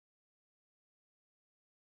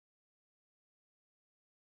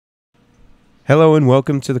Hello and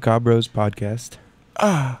welcome to the Cabros podcast.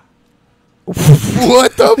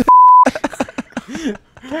 What the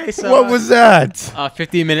Okay, so, What was that?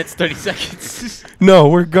 15 minutes, 30 seconds. No,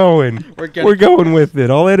 we're going. We're good. We're going with it.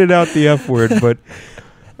 I'll edit out the F word, but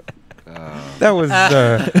that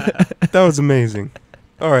was amazing.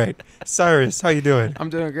 All right, Cyrus, how you doing? I'm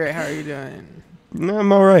doing great. How are you doing? No,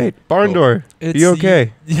 I'm all right. Barn door, you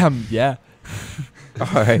okay? Yeah. All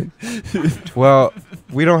right. Well,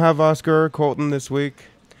 we don't have Oscar or Colton this week,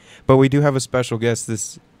 but we do have a special guest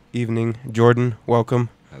this evening. Jordan, welcome.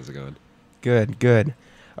 How's it going? Good, good.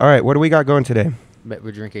 All right, what do we got going today? But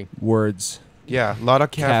we're drinking. Words. Yeah, a lot of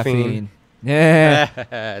caffeine. Yeah.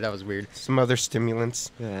 That was weird. Some other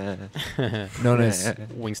stimulants. Known as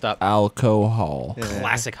Wingstop. alcohol.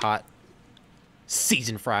 Classic hot.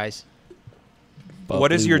 Seasoned fries.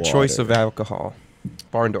 What is Bubbly your choice of water. alcohol?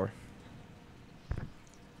 Barn door.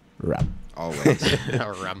 Rum. Always.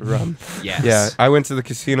 Rum. Rum. Yes. Yeah, I went to the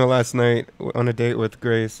casino last night on a date with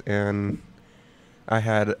Grace, and I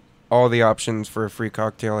had all the options for a free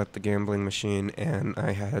cocktail at the gambling machine, and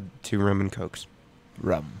I had 2 rum and cokes.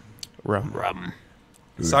 Rum. Rum. Rum.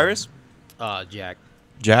 Cyrus? Jack.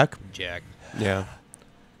 Jack? Jack. Yeah.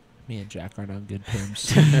 Me and Jack aren't on good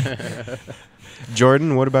terms.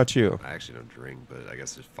 Jordan, what about you? I actually don't drink, but I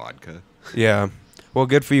guess there's vodka. Yeah. Well,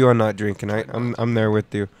 good for you on not drinking. I'm there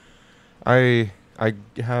with you. I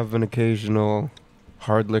have an occasional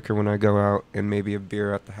hard liquor when I go out and maybe a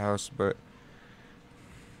beer at the house, but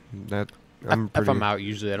that I'm If pretty. I'm out,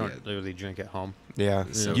 usually I don't Yeah. really drink at home. Yeah.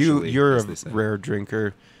 Socially, You're as a they say. rare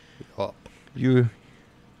drinker. Oh, You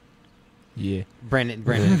Yeah. Brandon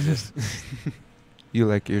exists. you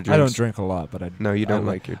like your drinks. I don't drink a lot, but I No, you don't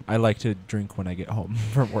I like your. I like to drink when I get home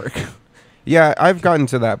from work. Yeah, I've gotten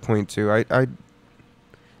to that point too. I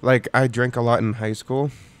drank a lot in high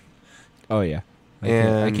school. Oh yeah. I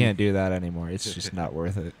And- can't do that anymore. It's just not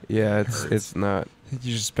worth it. Yeah, it's Hurts. not.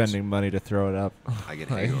 You're just spending money to throw it up. I get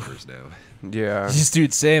Like- hangovers now. Yeah. Just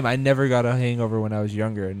dude, same. I never got a hangover when I was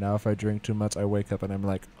younger, and now if I drink too much, I wake up and I'm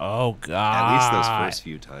like, oh god. At least those first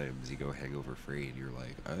few times you go hangover free and you're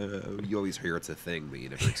like, you always hear it's a thing, but you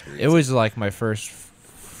never experience It was like my first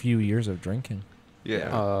few years of drinking. Yeah.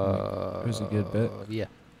 It was a good bit. Yeah.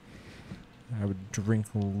 I would drink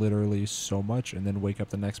literally so much and then wake up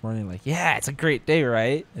the next morning like, yeah, it's a great day,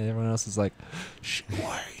 right? And everyone else is like, shh,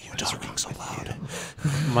 why are you talking so loud?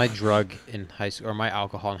 My drug in high school, or my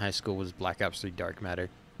alcohol in high school, was Black Ops 3 Dark Matter.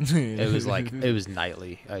 It was like, it was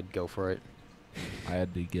nightly. I'd go for it. I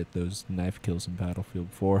had to get those knife kills in Battlefield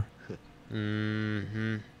 4.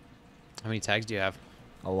 Mm-hmm. How many tags do you have?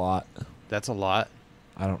 A lot. That's a lot.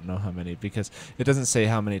 I don't know how many because it doesn't say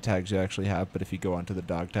how many tags you actually have, but if you go onto the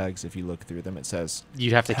dog tags, if you look through them, it says,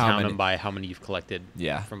 You'd have to How count many? them by how many you've collected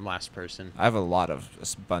yeah. from last person. I have a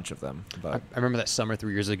bunch of them. I, But I remember that summer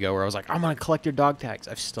 3 years ago where I was like, I'm going to collect your dog tags.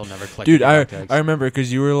 I've still never collected dude, your dog tags. I remember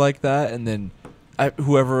because you were like that, and then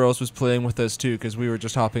whoever else was playing with us too, because we were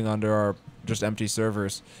just hopping onto our just empty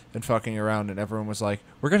servers and fucking around, and everyone was like,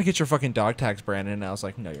 "We're gonna get your fucking dog tags, Brandon." And I was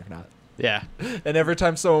like, "No, you're not." Yeah. And every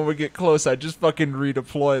time someone would get close, I'd just fucking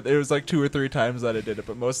redeploy. It was like 2 or 3 times that I did it,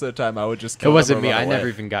 but most of the time I would just It kill them wasn't or me. run I away. never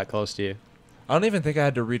even got close to you. I don't even think I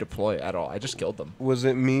had to redeploy at all. I just killed them. Was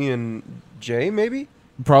it me and Jay? Maybe.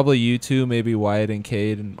 Probably you two, maybe Wyatt and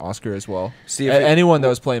Cade and Oscar as well. See if it- Anyone that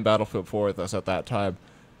was playing Battlefield 4 with us at that time.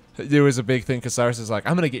 There was a big thing because Cyrus is like,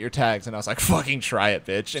 I'm going to get your tags. And I was like, fucking try it,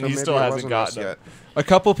 bitch. And So he maybe still it hasn't wasn't us gotten it. yet. A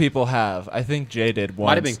couple people have. I think Jay did once.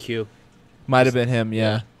 Might have been Q. Might have been him,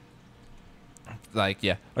 yeah. Like,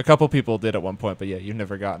 yeah. A couple people did at one point, but yeah, you've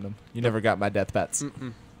never gotten them. You never got my death bets.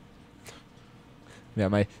 Mm-mm. Yeah,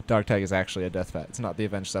 my dog tag is actually a death bat. It's not the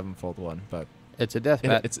Avenged Sevenfold one, but It's a death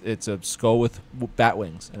bat. it's a skull with bat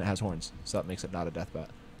wings, and it has horns. So that makes it not a death bat.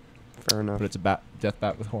 Fair enough. But it's a death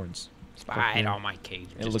bat with horns. Spite on my cage.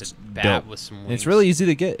 It Just looks a bat dope. with some And wings. it's really easy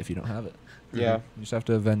to get if you don't have it. Yeah. You just have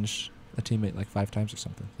to avenge a teammate like 5 times or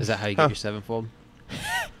something. Is that how you Huh. get your sevenfold?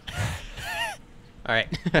 All right.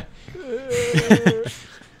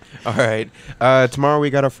 All right. Tomorrow we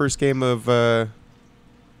got our first game of the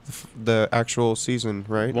actual season,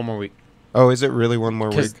 right? One more week. Oh, is it really one more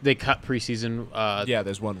week? Because they cut preseason. Yeah,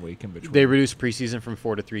 there's 1 week in between. They reduced preseason from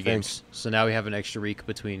 4 to 3 Thanks. games. So now we have an extra week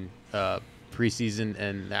between preseason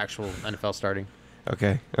and the actual NFL starting.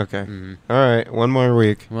 Okay. Okay. Mhm. All right. One more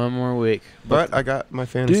week. One more week. But I got my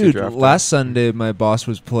fantasy Dude, draft. last Sunday my boss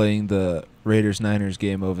was playing the Raiders-Niners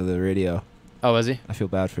game over the radio. Oh, was he? I feel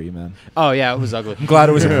bad for you, man. Oh, yeah, it was ugly. I'm glad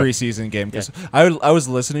it was a preseason game because I was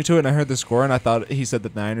listening to it and I heard the score and I thought he said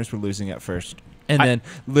the Niners were losing at first. And then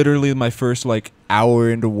literally my first like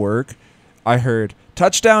hour into work, I heard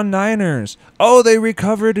touchdown Niners. Oh, they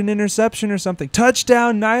recovered an interception or something.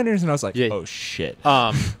 Touchdown Niners, and I was like, Yeah. oh shit.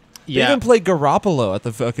 They Yeah, even played Garoppolo at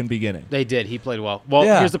the fucking beginning. they did. He played well. Well,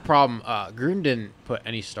 Yeah. here's the problem. Gruden didn't put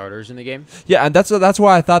any starters in the game. Yeah, and that's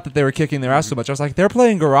why I thought that they were kicking their ass so much. I was like, they're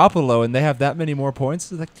playing Garoppolo and they have that many more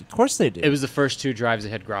points. Like, of course they did. It was the first 2 drives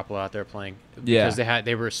they had Garoppolo out there playing. Yeah. Because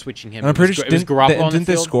they were switching him. and I'm pretty sure it was Garoppolo on the didn't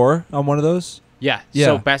they field. score on one of those? Yeah. Yeah.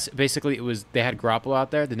 So basically, it was they had Garoppolo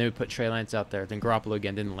out there. Then they would put Trey Lance out there. Then Garoppolo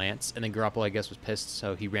again, then Lance, and then Garoppolo I guess was pissed,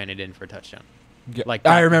 so he ran it in for a touchdown. Like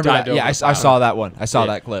I remember dived that. Yeah, over the I pile. saw that one. I saw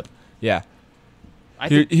Yeah. that clip. Yeah. I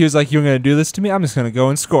He, think he was like, "You're gonna do this to me? I'm just gonna go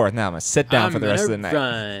and score. Now I'm gonna sit down I'm for the rest of the gonna night.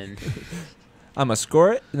 Run. I'm gonna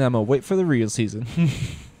score it, and then I'm gonna wait for the real season."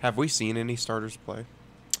 Have we seen any starters play?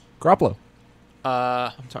 Garoppolo.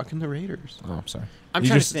 I'm talking the Raiders. Oh, I'm sorry. I'm You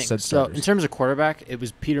trying to just think. said So in starters. terms of quarterback, it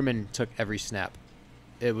was Peterman took every snap.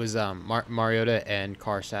 It was Mariota and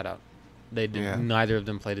Carr sat out. They did Yeah. neither of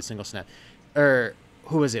them played a single snap. Or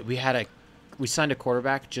who was it? We signed a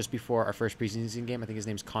quarterback just before our first preseason game. I think his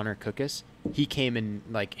name's Connor Cookus. He came and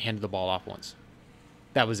like handed the ball off once.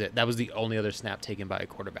 That was it. That was the only other snap taken by a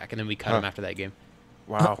quarterback, and then we cut him after that game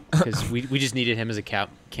Wow. because we just needed him as a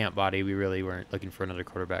camp body. We really weren't looking for another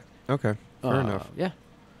quarterback. Okay. Fair enough. Yeah.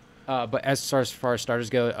 But as far as starters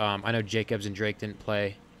go, I know Jacobs and Drake didn't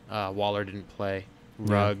play. Waller didn't play.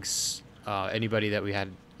 Yeah. Ruggs. Anybody that we had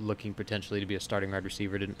looking potentially to be a starting wide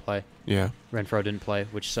receiver didn't play. Yeah. Renfro didn't play,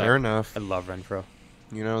 which sucked. Fair enough. I love Renfro.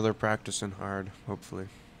 You know they're practicing hard. Hopefully.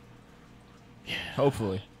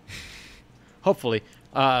 Hopefully. Hopefully.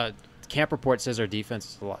 Camp report says our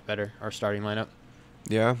defense is a lot better, our starting lineup,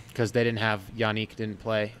 Yeah. because they didn't have Yannick didn't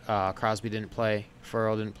play, Crosby didn't play,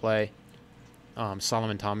 Furrow didn't play,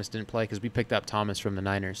 Solomon Thomas didn't play because we picked up Thomas from the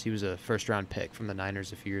Niners. He was a first-round pick from the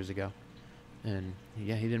Niners a few years ago, and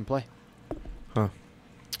yeah, he didn't play. All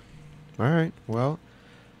right. Well.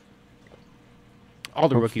 All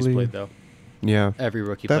the rookies Hopefully- played though. Yeah. Every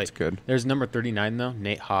rookie That's played. good. There's number 39 though,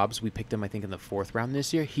 Nate Hobbs. We picked him I think in the 4th round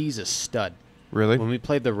this year. He's a stud. Really? When we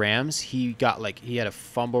played the Rams, he had a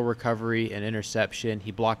fumble recovery, an interception,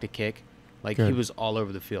 he blocked a kick. Like he Good. was all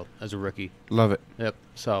over the field as a rookie. Love it. Yep.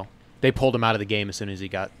 So they pulled him out of the game as soon as he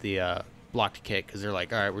got the blocked kick because they're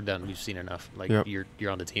like, all right, we're done. We've seen enough. Like Yep.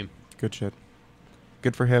 you're on the team. Good shit.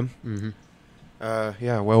 Good for him. Mm-hmm.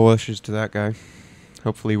 Yeah. Well wishes to that guy.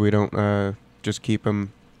 Hopefully we don't just keep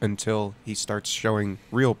him until he starts showing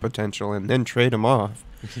real potential and then trade him off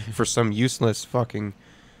for some useless fucking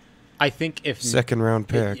I think if second round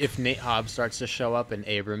pick. if Nate Hobbs starts to show up and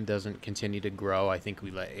Abram doesn't continue to grow, I think we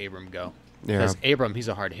let Abram go. Yeah. Because Abram, he's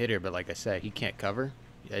a hard hitter, but like I said, he can't cover.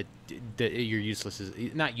 You're useless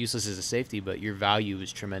not useless as a safety, but your value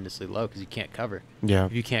is tremendously low because you can't cover. Yeah.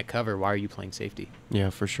 If you can't cover, why are you playing safety? Yeah,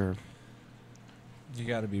 for sure. You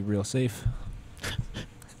got to be real safe.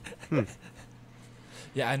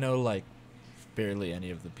 Yeah, I know, like, barely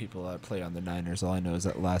any of the people that play on the Niners. All I know is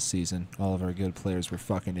that last season, all of our good players were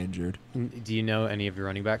fucking injured. Do you know any of your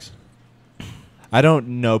running backs? I don't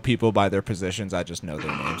know people by their positions. I just know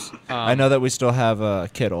their names. I know that we still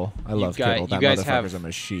have Kittle. I love Kittle. That guys motherfucker's have a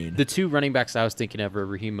machine. The 2 running backs I was thinking of were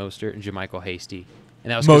Raheem Mostert and JaMychal Hasty.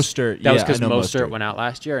 And that was Mostert, That was yeah, because I know Mostert Mostert. went out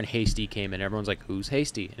last year and Hasty came in. Everyone's like, "Who's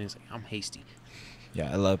Hasty?" And he's like, "I'm Hasty."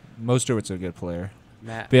 Yeah, I love Mostert's a good player.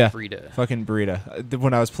 Matt But yeah, Breida. fucking Breida.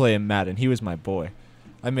 When I was playing Madden, he was my boy.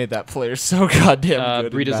 I made that player so goddamn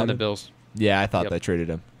good. in Breida's on the Madden. Bills. Yeah, I thought Yep. they traded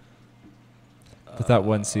him. But that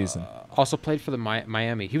one season. Also played for the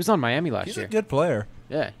Miami. He was on Miami last He's year. a good player.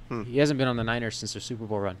 Yeah, Hmm. he hasn't been on the Niners since their Super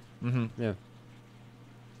Bowl run. Mm-hmm. Yeah.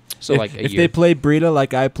 So if, like a if year. they played Breida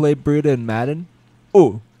like I played Breida in Madden,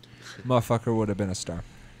 ooh, motherfucker would have been a star.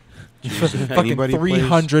 Fucking Anybody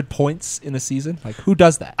 300 points in a season. Like, who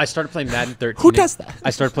does that? I started playing Madden 13. Who does that? I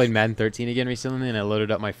started playing Madden 13 again recently, and I loaded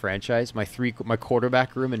up my franchise. My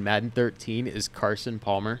quarterback room in Madden 13 is Carson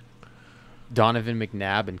Palmer, Donovan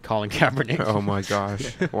McNabb, and Colin Kaepernick. Oh my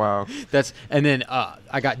gosh. Wow. And then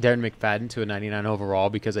I got Darren McFadden to a 99 overall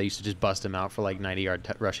because I used to just bust him out for like 90-yard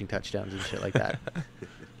rushing touchdowns and shit like that.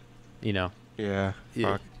 You know. Yeah.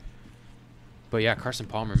 Yeah. Fuck. But yeah, Carson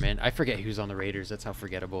Palmer, man. I forget he was on the Raiders. That's how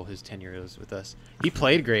forgettable his tenure is with us. He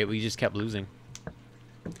played great, but he just kept losing.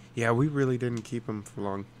 Yeah, we really didn't keep him for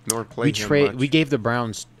long, nor play him much. We gave the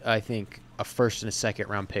Browns, I think, a 1st and a 2nd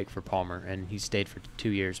round pick for Palmer, and he stayed for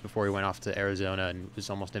 2 years before he went off to Arizona and was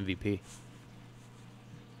almost MVP.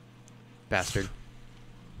 Bastard.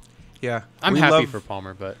 Yeah. I'm we happy love- for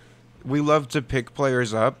Palmer, but We love to pick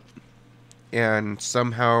players up and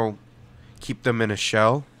somehow keep them in a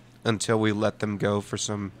shell until we let them go for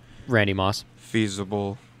some Randy Moss.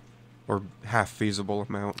 feasible or half feasible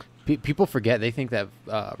amount. People forget. They think that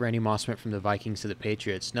Randy Moss went from the Vikings to the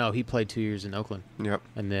Patriots. No, he played 2 years in Oakland. Yep.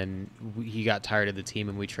 And then he got tired of the team,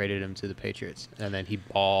 and we traded him to the Patriots. And then he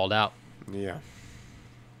balled out Yeah.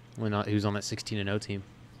 when he was on that 16-0 team.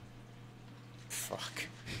 Fuck.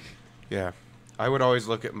 Yeah. I would always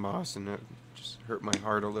look at Moss, and it just hurt my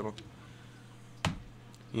heart a little.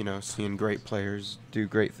 You know, seeing great players do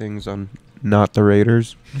great things on not the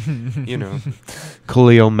Raiders. You know,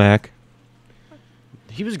 Khalil Mack.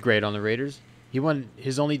 He was great on the Raiders. He won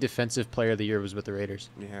his only defensive player of the year was with the Raiders.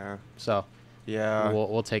 Yeah. So Yeah.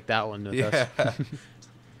 we'll take that one with Yeah. us.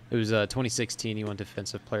 It was 2016. He won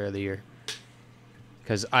defensive player of the year.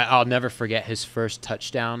 Because I'll never forget his first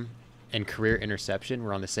touchdown and career interception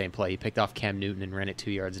were on the same play. He picked off Cam Newton and ran it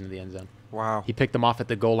 2 yards into the end zone. Wow. He picked them off at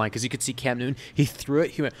the goal line because you could see Cam Newton. He threw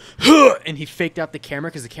it. He went, huh! And he faked out the camera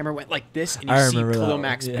because the camera went like this. And you I see remember Khalil that.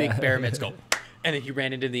 Mack's Yeah. big bare mitts go. And then he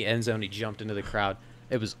ran into the end zone. He jumped into the crowd.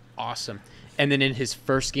 It was awesome. And then in his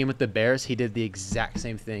first game with the Bears, he did the exact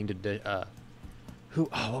same thing to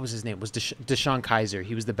what was his name? It was Deshaun Kaiser.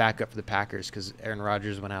 He was the backup for the Packers because Aaron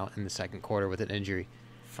Rodgers went out in the second quarter with an injury.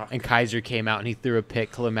 Fuck. And Kaiser came out and he threw a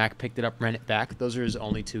pick. Khalil Mack picked it up, ran it back. Those are his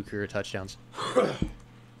only 2 career touchdowns.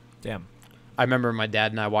 Damn. I remember my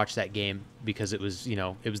dad and I watched that game because it was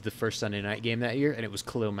the first Sunday night game that year, and it was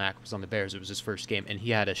Khalil Mack was on the Bears. It was his first game, and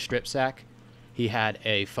he had a strip sack, he had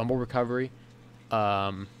a fumble recovery,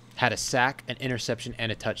 had a sack, an interception,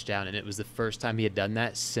 and a touchdown, and it was the first time he had done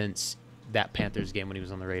that since that Panthers game when he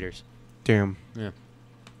was on the Raiders. Damn. Yeah.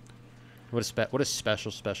 What a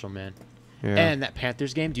special man. Yeah. And that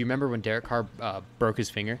Panthers game, do you remember when Derek Carr broke his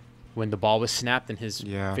finger? When the ball was snapped and his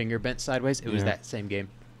finger bent sideways? It was Yeah. that same game.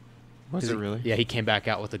 Was it really? Yeah, he came back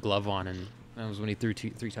out with a glove on, and that was when he threw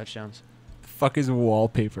 3 touchdowns. The fuck is a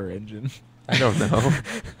wallpaper engine? I don't know.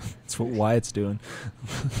 That's what Wyatt's doing.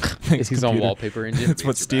 He's on computer. wallpaper engine. That's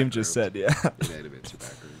what Animates your Steam just said, background. yeah. It animates your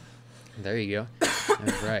background. There you go.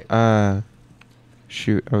 That's right.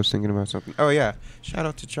 Shoot, I was thinking about something. Oh yeah, shout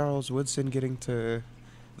out to Charles Woodson getting to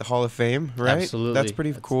the Hall of Fame, right? Absolutely. That's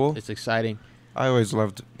pretty cool. It's exciting. I always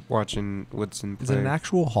loved watching Woodson play. Is it an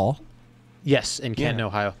actual hall? Yes, in Canton, Yeah.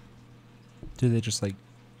 Ohio. Do they just like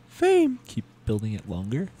Fame? keep building it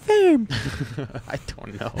longer? Fame. I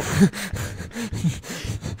don't know. They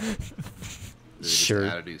just Sure.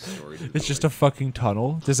 add a new story to the It's just a building. fucking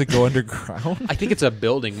tunnel. Does it go underground? I think it's a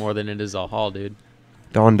building more than it is a hall, dude.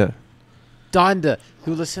 Donda. Donda.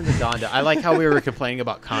 Who listened to Donda? I like how we were complaining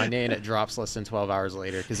about Kanye and it drops less than 12 hours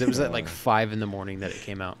later because it was at like 5 in the morning that it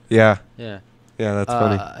came out. Yeah. Yeah. Yeah, that's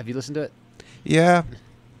funny. Have you listened to it? Yeah.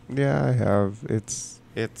 Yeah, I have. It's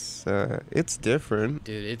different.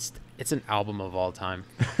 Dude, it's an album of all time.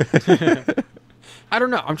 I don't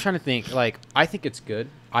know. I'm trying to think. Like, I think it's good.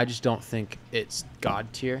 I just don't think it's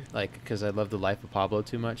God tier. Like, because I love the life of Pablo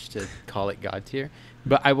too much to call it God tier.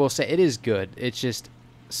 But I will say it is good. It's just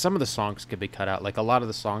some of the songs could be cut out. Like, a lot of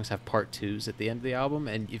the songs have part 2s at the end of the album,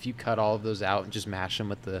 and if you cut all of those out and just mash them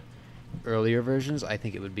with the earlier versions, I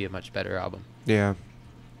think it would be a much better album. Yeah.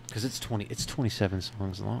 Because it's 27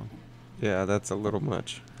 songs long. Yeah, that's a little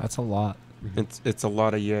much. That's a lot. It's a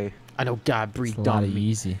lot of yay. I know God It's breathed a lot on of me.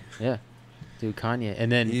 easy. Yeah. Dude, Kanye.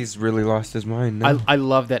 And then He's really lost his mind now. I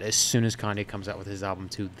love that as soon as Kanye comes out with his album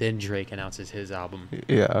too, then Drake announces his album.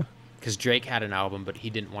 Yeah. Because Drake had an album, but he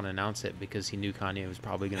didn't want to announce it because he knew Kanye was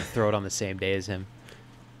probably going to throw it on the same day as him.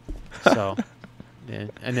 So, yeah.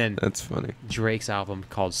 And then That's funny. Drake's album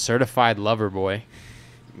called Certified Lover Boy.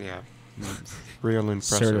 Yeah. Real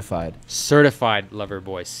impressive. Certified. Certified Lover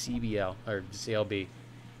Boy, CBL or CLB.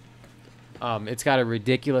 It's got a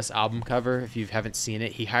ridiculous album cover. If you haven't seen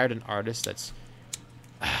it, he hired an artist that's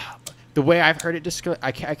the way I've heard it described.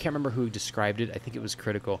 I can't remember who described it. I think it was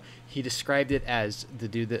Critical. He described it as the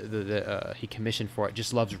dude that he commissioned for it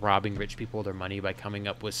just loves robbing rich people of their money by coming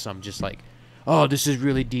up with some just like, oh, this is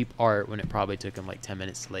really deep art when it probably took him like 10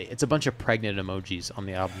 minutes late. It's a bunch of pregnant emojis on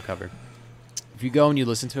the album cover. If you go and you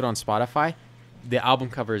listen to it on Spotify, the album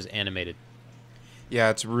cover is animated. Yeah,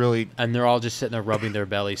 it's really. And they're all just sitting there rubbing their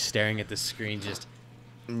bellies, staring at the screen. Just,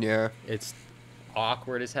 Yeah. it's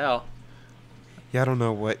awkward as hell. Yeah, I don't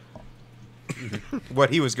know what what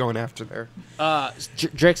he was going after there.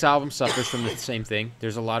 Drake's album suffers from the same thing.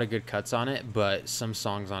 There's a lot of good cuts on it, but some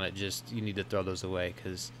songs on it just, you need to throw those away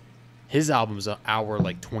because his album's an hour,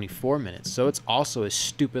 like 24 minutes. So it's also a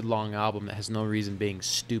stupid long album that has no reason being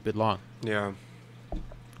stupid long. Yeah.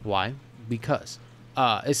 Why? Because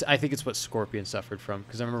I think it's what Scorpion suffered from.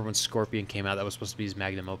 Because I remember when Scorpion came out, that was supposed to be his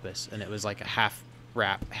magnum opus, and it was like a half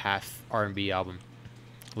rap, half R&B album.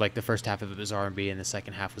 Like the first half of it was R&B, and the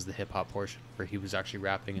second half was the hip hop portion, where he was actually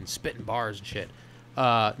rapping and spitting bars and shit.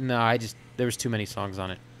 No, there was too many songs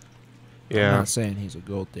on it. I'm Yeah. not saying he's a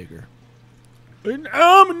gold digger. And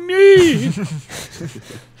I'm in need.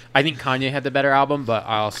 I think Kanye had the better album, but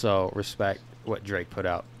I also respect what Drake put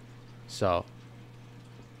out. So,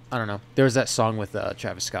 I don't know. There was that song with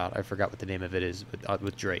Travis Scott. I forgot what the name of it is,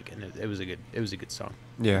 with Drake, and it was a good song.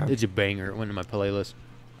 Yeah. It's a banger. It went in my playlist.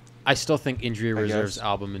 I still think Injury I Reserve's guess.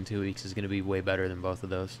 album in 2 weeks is going to be way better than both of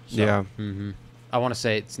those. So, Yeah. hmm I want to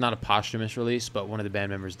say it's not a posthumous release, but one of the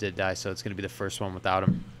band members did die, so it's going to be the first one without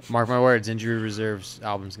him. Mark my words, Injury Reserve's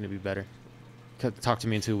album's going to be better. Talk to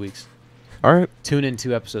me in 2 weeks. All right. Tune in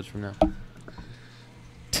 2 episodes from now.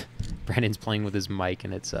 Brandon's playing with his mic,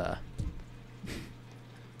 and it's I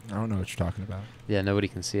don't know what you're talking about. yeah, nobody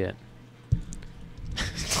can see it.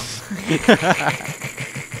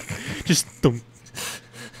 Just thump.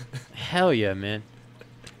 Hell yeah, man.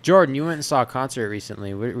 Jordan, you went and saw a concert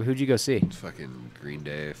recently. Who'd you go see? Fucking Green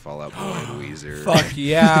Day, Fall Out Boy, and Weezer. Fuck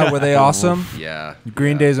yeah, were they awesome? Yeah.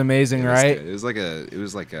 Green yeah. Day's amazing, It was right? good. It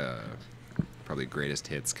was like a probably greatest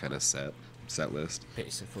hits kind of set list.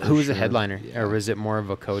 Basically. Who was the headliner, Yeah. or was it more of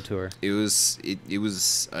a co-tour? It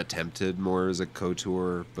was attempted more as a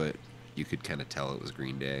co-tour, but you could kind of tell it was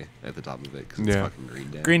Green Day at the top of it because it's Yeah. fucking Green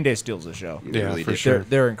Day. Green Day steals the show. He really for did. sure.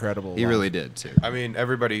 They're incredible. He live. really did too. I mean,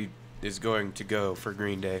 everybody is going to go for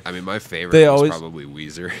Green Day. I mean, my favorite They was always- probably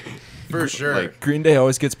Weezer. For sure. Like, Green Day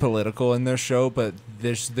always gets political in their show, but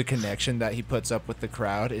there's the connection that he puts up with the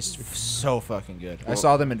crowd is so fucking good. I Well-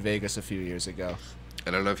 saw them in Vegas a few years ago.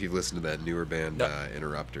 and I don't know if you've listened to that newer band,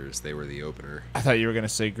 Interrupters. They were the opener. I thought you were gonna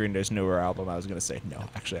say Green Day's newer album. I was gonna say no.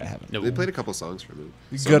 Actually, I haven't. No. They played a couple songs from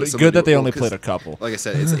it. Good that they only played a couple. Like I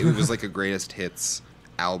said, it was like a greatest hits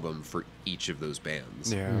album for each of those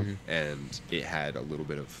bands. Yeah. Mhm. And it had a little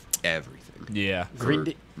bit of everything. Yeah. For Green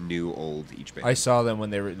Day- new, old, each band. I saw them when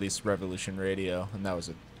they released Revolution Radio, and that was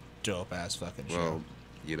a dope ass fucking show. Well,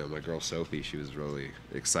 you know, my girl Sophie, she was really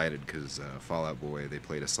excited because Fall Out Boy, they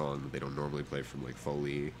played a song that they don't normally play from like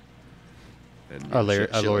Foley. And Our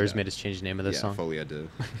shit like lawyers that. made us change the name of this Yeah, song. Foley had to.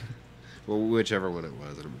 Well, whichever one it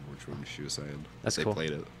was, I don't remember which one she was saying. That's they cool.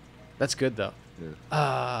 played it. That's good though.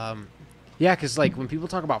 Yeah. Yeah, because like when people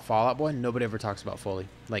talk about Fall Out Boy, nobody ever talks about Foley.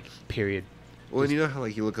 Like, period. Well, and you know how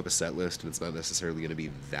like you look up a set list and it's not necessarily going to be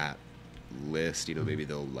that list. You know, maybe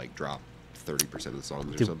they'll like drop 30% of the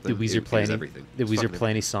songs or Did something. Weezer It play was any? everything. Did It's Weezer fucking play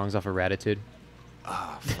any songs off of Ratitude?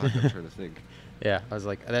 Ah, fuck, I'm trying to think. Yeah, I was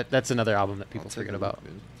like, that's another album that people I'll take forget a look, about.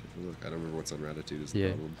 man. Take a look. I don't remember what's on Ratitude is the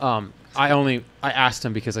Yeah. problem. I asked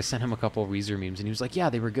him because I sent him a couple of Weezer memes and he was like, yeah,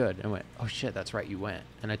 they were good. And I went, oh shit, that's right, you went.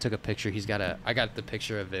 And I took a picture. I got the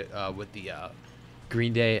picture of it with the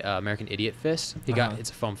Green Day American Idiot fist. It's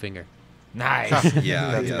a foam finger. Nice.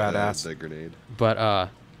 Yeah, That's yeah, badass. The grenade. But Yeah,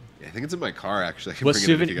 I think it's in my car actually. I can what bring it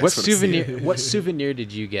in if you guys wanna see it. what souvenir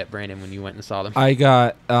did you get, Brandon, when you went and saw them? I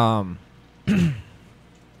got I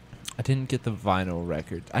didn't get the vinyl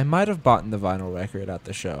record. I might have bought the vinyl record at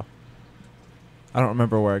the show. I don't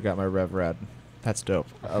remember where I got my Rev Rad. That's dope.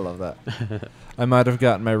 I love that. I might have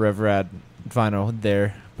gotten my Rev Rad vinyl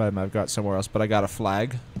there, but I might have got somewhere else. But I got a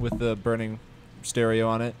flag with the burning stereo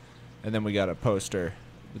on it, and then we got a poster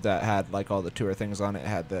that had like all the tour things on it. It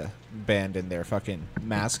had the band in their fucking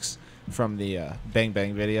masks from the Bang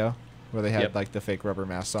Bang video, where they had Yep. like the fake rubber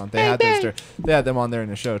masks on. They had those. They had them on there in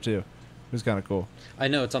the show too. It was kind of cool. I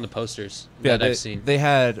know it's on the posters Yeah, that I've seen. They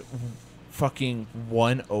had fucking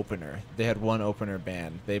one opener. They had one opener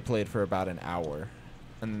band. They played for about an hour,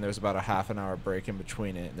 and then there was about a half an hour break in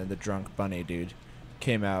between it. And then the Drunk Bunny dude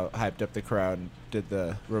came out, hyped up the crowd, and did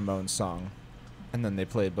the Ramones song. And then they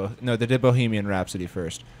played they did Bohemian Rhapsody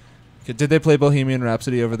first. Did they play Bohemian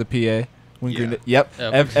Rhapsody over the PA? When Green Yeah. Day, yep.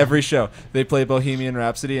 Yep. Every show they play Bohemian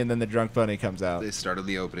Rhapsody, and then the Drunk Bunny comes out. They started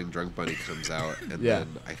the opening, Drunk Bunny comes out, and Yeah. then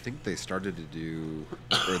I think they started to do.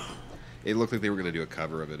 Or it looked like they were going to do a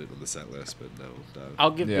cover of it on the set list, but no.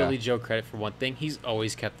 I'll give Yeah. Billy Joe credit for one thing. He's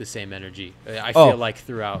always kept the same energy. I Oh. feel like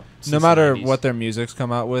throughout. No since matter the 90s. what their music's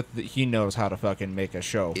come out with, he knows how to fucking make a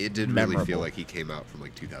show. It did memorable. really feel like he came out from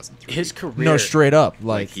like 2003. His career. No, straight up.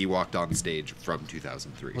 like Like, he walked on stage from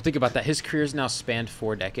 2003. Well, think about that. His career's now spanned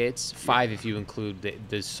 4 decades. 5 if you include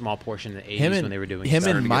the small portion in the 80s him and when they were doing him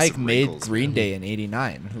stuff. and Starting to get Mike some made wrinkles, Green man. Day in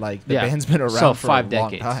 '89. Like the Yeah. band's been around So for 5 a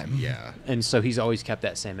long decades. time. Yeah. And so he's always kept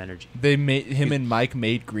that same energy. They made him and Mike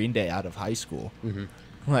made Green Day out of high school. Mm-hmm.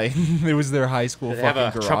 Like it was their high school They fucking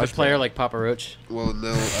have a garage trumpet player band. like Papa Roach. Well,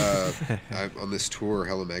 no. On this tour,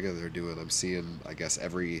 Hella Mega, they're doing. I'm seeing. I guess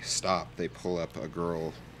every stop they pull up a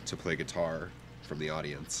girl to play guitar from the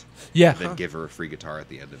audience, Yeah, then give her a free guitar at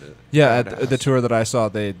the end of it. yeah. At the Badass. tour that I saw,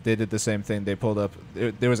 they did the same thing. They pulled up.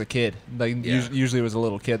 There was a kid. Like Yeah. usually it was a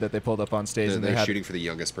little kid that they pulled up on stage, They're, and they're they had shooting for the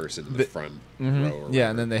youngest person in the the- front Mhm. row. Or yeah, whatever.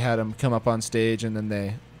 and then they had him come up on stage, and then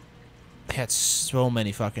they They had so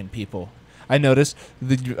many fucking people. I noticed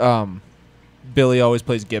the Billy always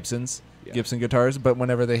plays Gibsons. Yeah. Gibson guitars, but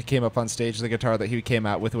whenever they came up on stage, the guitar that he came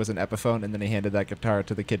out with was an Epiphone, and then he handed that guitar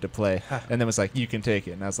to the kid to play, and then was like, "You can take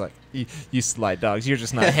it." And I was like, "You slide dogs, you're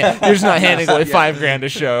just not handing away $5,000 a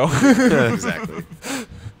show." Exactly.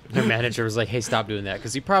 Their manager was like, "Hey, stop doing that,"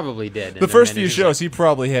 because he probably did. The first few shows, he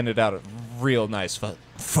probably handed out a real nice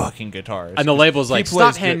fucking guitars. and the label's like, He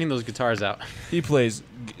plays "Stop handing those guitars out." He plays.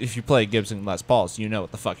 If you play Gibson Les Pauls, you know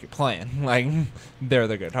what the fuck you're playing. Like, they're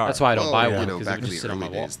the guitar. That's why I don't buy one, Back because they in would the just sit on early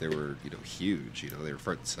my wall. days, they were, huge. They were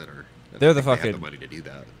front and center. And They're I the think they fucking- had the money to do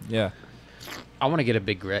that. Yeah, I want to get a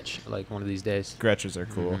big Gretsch like one of these days. Gretches are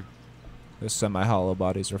cool. Mhm. Those semi-hollow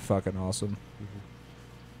bodies are fucking awesome.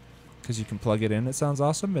 Because you can plug it in, it sounds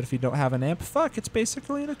awesome. But if you don't have an amp, fuck, it's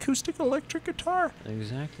basically an acoustic electric guitar.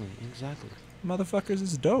 Exactly. Motherfuckers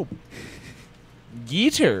is dope.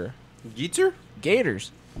 Geeter. Geeter?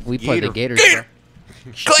 Gators. We play the Gator. Gators.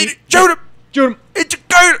 Bro. Shoot him! Shoot him! It's a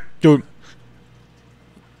gator! Shoot him!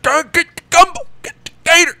 Don't get the gumbo! Get the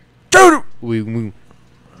gator! Shoot him!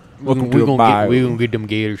 Welcome to the bayou. We gonna get them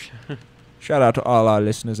Gators. Shout out to all our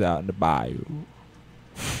listeners out in the bayou.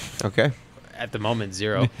 Okay. At the moment,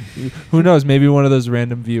 0. Who knows? Maybe one of those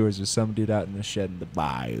random viewers is some dude out in the shed in the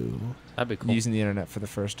bayou. That'd be cool. Using the internet for the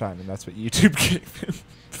first time, and that's what YouTube gave him.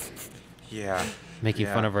 Yeah. Making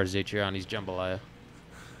Yeah. fun of our Zatiriani's jambalaya.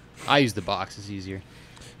 I use the box. It's easier.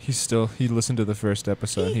 He listened to the first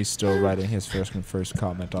episode, and he's still writing his first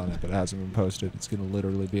comment on it, but it hasn't been posted. It's going to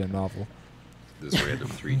literally be a novel. Those random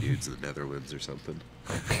 3 dudes in the Netherlands or something.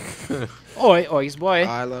 Oi, boy.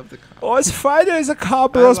 I love the car. Oh, it's Friday, the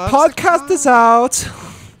Carboros I love podcast is out.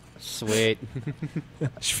 Sweet.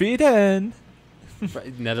 Sweden.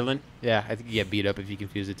 Netherlands? Yeah, I think you get beat up if you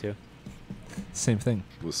confuse the two. Same thing.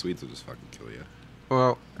 Well, Swedes will just fucking kill you.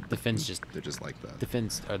 Well, The Finns They're just like that. The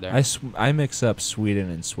Finns are there. I mix up Sweden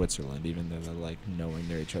and Switzerland, even though they're like nowhere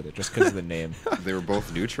near each other, just because of the name. They were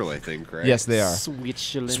both neutral, I think, right? Yes, they are.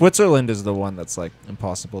 Switzerland. Switzerland is the one that's like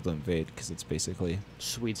impossible to invade because it's basically a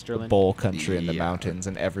Switzerland. bowl country in the Yeah. mountains,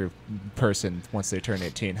 and every person once they turn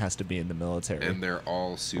 18 has to be in the military. And they're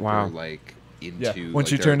all super, Wow. like, into... Yeah,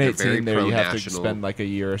 once like, you turn they're very 18 there, you have to pro-national. spend like a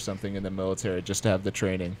year or something in the military just to have the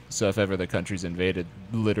training. So if ever the country's invaded,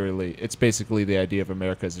 literally, it's basically the idea of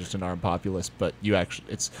America is just an armed populace, but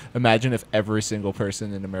imagine if every single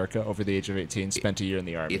person in America over the age of 18 spent a year in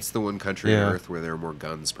the army. It's the one country Yeah. on Earth where there are more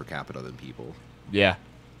guns per capita than people. Yeah.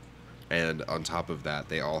 And on top of that,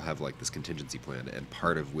 they all have like this contingency plan, and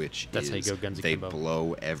part of which That's how you is go guns they akimbo.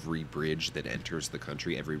 blow every bridge that enters the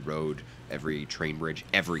country, every road, every train bridge,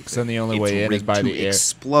 everything. So then the only It's way in is rigged by to the air.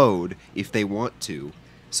 explode if they want to,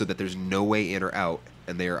 so that there's no way in or out,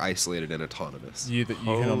 and they are isolated and autonomous. You can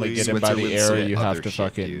only Holy get in by the Switzerland's air, or some you have other to shit,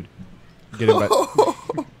 fucking dude. get in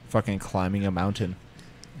by fucking climbing a mountain.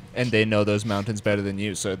 And they know those mountains better than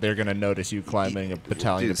you, so they're gonna notice you climbing a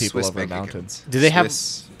battalion Dude, of people Swiss over bank mountains. accounts. Do they have-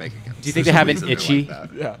 Swiss bank accounts. Do you think There's they have a an reason they're itchy- like that.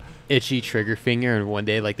 Yeah. Itchy trigger finger, and one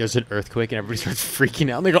day like there's an earthquake and everybody starts freaking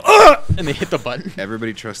out and they go ah, and they hit the button.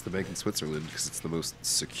 Everybody trusts the bank in Switzerland because it's the most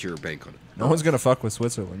secure bank on it. No one's gonna fuck with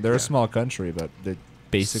Switzerland. They're Yeah. a small country, but they're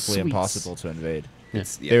basically Sweets. impossible to invade.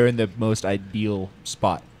 It's, yeah. They're in the most ideal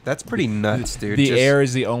spot. that's pretty nuts, dude. The Just- air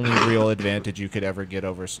is the only real advantage you could ever get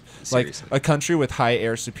over. Like Seriously. a country with high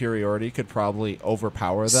air superiority could probably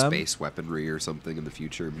overpower them. Space weaponry or something in the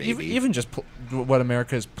future, maybe. Even just what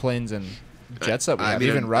America's planes and jets that we have.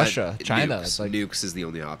 Even Russia, China. Nukes. It's like Nukes is the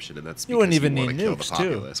only option, and that's you wouldn't because even wanna need kill nukes the too.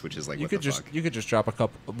 populace, which is like you what could the just fuck. you could just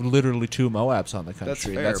drop literally 2 Moabs on the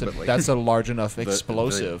country. fair, That's but, like, that's a large enough The-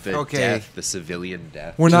 explosive. The Okay. death, the civilian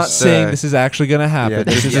death. We're not Just, saying uh, this is actually going to happen. yeah,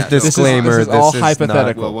 this this is is a disclaimer. This is all This is not-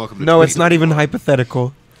 hypothetical. Well, welcome to No, it's not even 2021.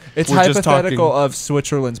 hypothetical. It's we're just hypothetical talking. of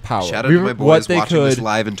Switzerland's power. Shout out We to were- my boys what they watching this could-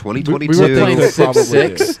 live in We 2022. were playing Could probably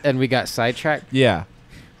 6-6 and we got sidetracked. Yeah.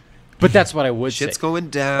 But that's what I would Shit's say. going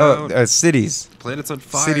Oh, down. cities. Planet's on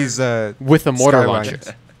fire. Cities. With a mortar Skylines.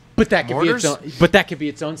 launcher. But that could Mortars? be its own. But that could be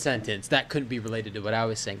its own sentence. That couldn't be related to what I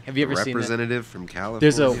was saying. Have you ever seen that? Representative from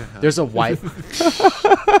California. There's a white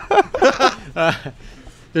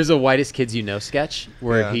there's a whitest kids you know sketch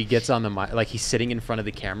where Yeah. he gets on the mic, like he's sitting in front of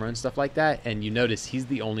the camera and stuff like that, and you notice he's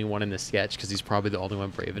the only one in the sketch because he's probably the only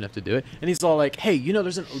one brave enough to do it, and he's all like, hey,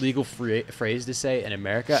 there's an illegal phrase to say in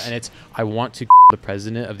America, and it's I want to the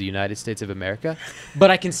president of the United States of America, but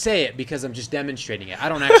I can say it because I'm just demonstrating it. I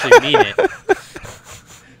don't actually mean it.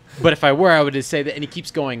 But if I were, I would just say that, and he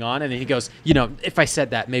keeps going on, and then he goes, if I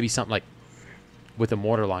said that, maybe something like with a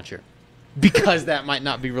mortar launcher. because that might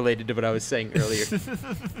not be related to what I was saying earlier.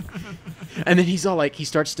 And then he's all like, he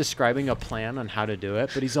starts describing a plan on how to do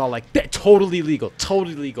it, but he's all like, that totally legal,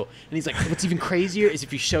 totally legal. And he's like, what's even crazier is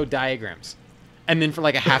if you show diagrams. And then for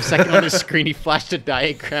like a half second on the screen, he flashed a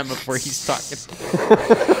diagram before he's talking.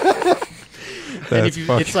 And if you,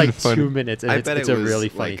 it's like funny. 2 minutes, and I it's bet a it was, really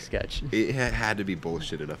funny like, sketch. It had to be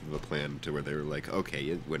bullshit enough of a plan to where they were like, okay,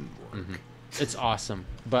 it wouldn't work. It's awesome.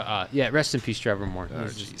 But yeah, rest in peace, Trevor Moore. Oh,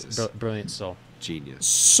 He's just Jesus. a brilliant soul. Genius.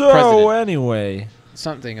 So President. anyway,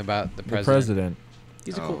 Something about the the president. president.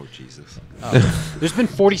 He's a cool. Oh, Jesus. There's been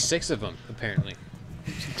 46 of them, apparently.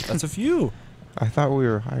 That's a few. I thought we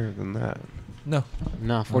were higher than that. No.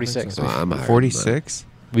 No, 46. so. I'm higher than 46?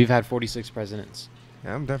 We've had 46 presidents.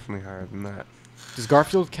 Yeah, I'm definitely higher than that. Does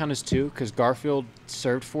Garfield count as 2? Because Garfield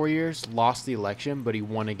served 4 years, lost the election, but he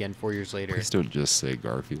won again 4 years later. Please don't just say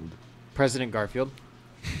Garfield. President Garfield?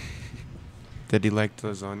 Did he like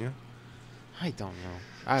lasagna? I don't know.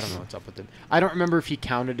 I don't know what's up with him. I don't remember if he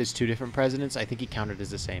counted as 2 different presidents. I think he counted as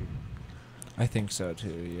the same. I think so too.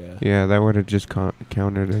 Yeah. Yeah, that would have just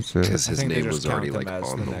counted as a... Because I his think they name just was already count like them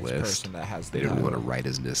as on the the next list. person that has They the didn't want to title. write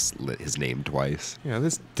his name twice. Yeah,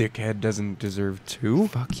 this dickhead doesn't deserve 2.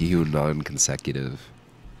 Fuck you, non-consecutive.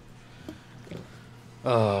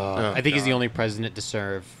 I think he's the God. only president to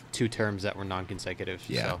serve 2 terms that were non-consecutive.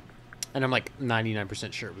 Yeah. So. And I'm like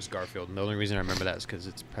 99% sure it was Garfield. And the only reason I remember that is because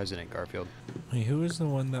it's President Garfield. Wait, who was the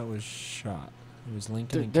one that was shot? It was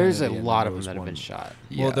Lincoln. and There's a Kennedy, and lot there of them was that have one- been shot.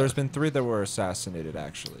 Yeah. Well, there's been 3 that were assassinated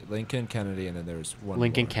actually. Lincoln, Kennedy, and then there was one.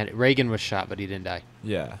 Lincoln more. Kennedy. Reagan was shot, but he didn't die.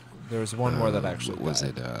 Yeah, there was one more that actually was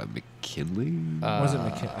died. it McKinley? Was it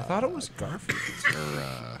McKinley? I thought it was Garfield. or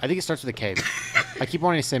I think it starts with a K. I keep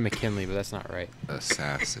wanting to say McKinley, but that's not right.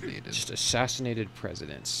 assassinated? Just assassinated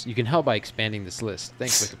presidents. You can help by expanding this list.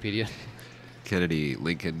 Thanks, Wikipedia. Kennedy,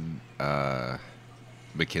 Lincoln,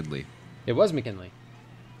 McKinley. It was McKinley.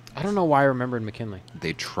 I don't know why I remembered McKinley.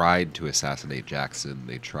 They tried to assassinate Jackson.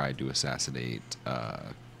 They tried to assassinate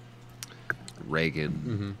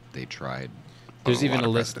Reagan. They tried. There's on even lot a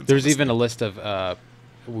of list. presidents There's on this even a list of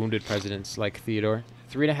wounded presidents like Theodore.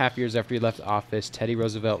 3.5 years after he left office, Teddy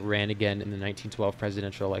Roosevelt ran again in the 1912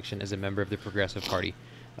 presidential election as a member of the Progressive Party.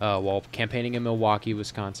 While campaigning in Milwaukee,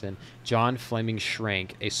 Wisconsin, John Fleming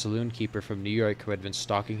Schrank, a saloon keeper from New York who had been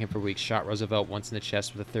stalking him for weeks, shot Roosevelt once in the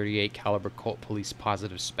chest with a .38 caliber Colt Police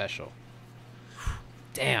Positive Special.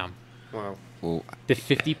 Damn. Wow. Well, The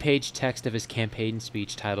 50-page text of his campaign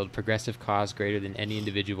speech titled Progressive Cause Greater Than Any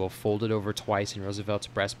Individual folded over twice in Roosevelt's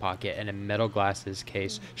breast pocket and a metal glasses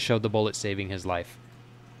case showed the bullet saving his life.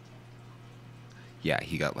 yeah,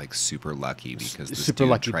 he got like super lucky because this Super dude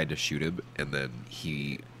lucky. tried to shoot him, and then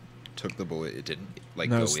he took the bullet. It didn't like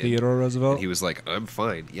No, go it's in. Theodore Roosevelt. And he was like, "I'm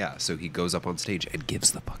fine." Yeah, so he goes up on stage and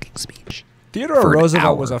gives the fucking speech. Theodore for an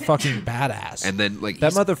Roosevelt was hour. a fucking badass. And then like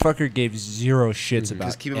that he's- motherfucker gave 0 shits about.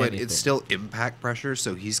 Because keep in mind, anything. it's still impact pressure,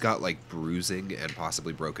 so he's got like bruising and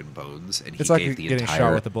possibly broken bones, and he It's like gave the getting entire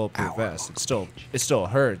shot with a bulletproof hour vest. on It still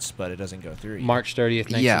hurts, but it doesn't go through you. March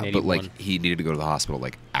 30th, 1981. Yeah, but like he needed to go to the hospital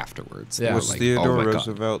like afterwards. Yeah. They were Was like, Theodore oh my God.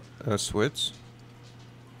 Roosevelt Swiss?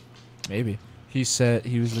 Maybe he said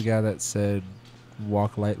he was the guy that said,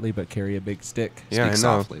 "Walk lightly but carry a big stick." Yeah, I Speak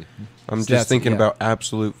know. softly. I'm That's- just thinking yeah. about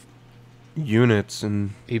absolute units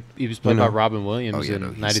and He was played You know. by Robin Williams Oh, yeah, in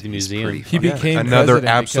no, Night at the he's Museum. pretty He fucking- became another president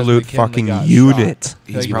because absolute McKinley fucking got unit. shot.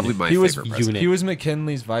 He's probably my he was favorite president. He was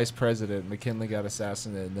McKinley's vice president. McKinley got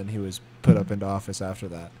assassinated, and then he was put up into office after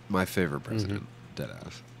that. My favorite president,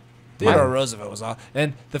 deadass. Theodore Roosevelt was all,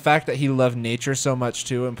 and the fact that he loved nature so much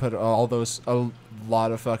too, and put all those a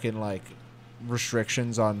lot of fucking like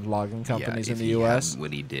restrictions on logging companies yeah, in if the he U.S. hadn't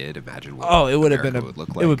when he did, imagine what Oh, it would have been America would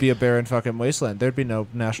look it would be a barren fucking wasteland. There'd be no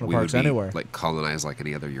national we would parks be, anywhere. like colonized like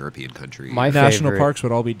any other European country. My National favorite- parks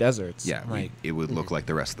would all be deserts. yeah, like it would look like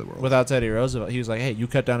the rest of the world. without Teddy Roosevelt, he was like, "Hey, you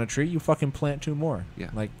cut down a tree, you fucking plant 2 more." Yeah.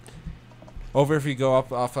 Like over if you go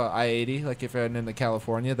up off I-80, like if you're in the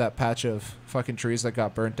California, that patch of fucking trees that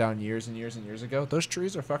got burnt down years and years and years ago, those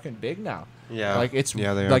trees are fucking big now. yeah, Like it's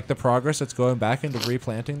yeah, they are. like the progress that's going back into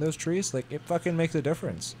replanting those trees, like it fucking makes a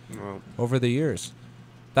difference Well, over the years.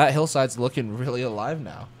 That hillside's looking really alive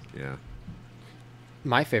now. yeah,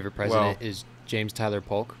 My favorite president Well- is James Tyler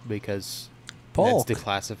Polk because Polk. Ned's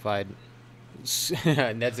declassified.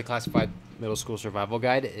 Ned's declassified middle school survival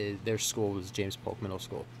guide. Their school was James Polk Middle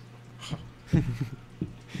School.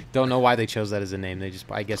 Don't know why they chose that as a name. They just,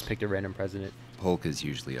 I guess, picked a random president. Polk is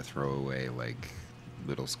usually a throwaway like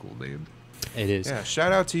middle school name. It is. yeah.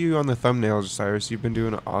 Shout out to you on the thumbnails, Cyrus. You've been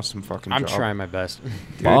doing an awesome fucking I'm job. trying my best.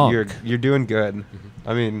 Dude, Bonk. you're doing good.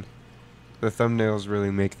 I mean, the thumbnails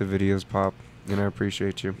really make the videos pop, and I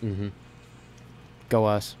appreciate you. Go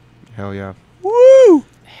us. Hell yeah. Woo!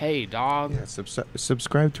 Hey, dog. Yeah,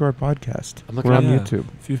 subscribe to our podcast. I'm looking We're up on Yeah. YouTube.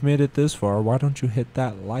 If you've made it this far, why don't you hit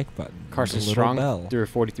that like button? and Carson the little Strong bell? threw a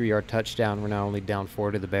 43-yard touchdown. We're now only down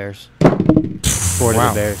 4 to the Bears. 4 to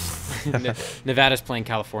Wow. the Bears. Nevada's playing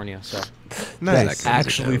California, so. Nice. That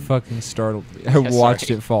Actually down. fucking startled me. I Yeah, watched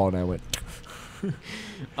sorry. it fall and I went,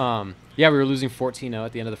 Yeah, we were losing 14-0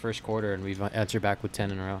 at the end of the first quarter, and we've answered back with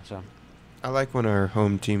 10 in a row. So. I like when our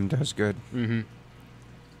home team does good. Mm-hmm.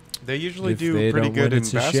 They usually If do they pretty don't good win, in it's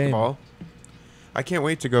a shame. basketball. I can't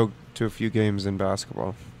wait to go to a few games in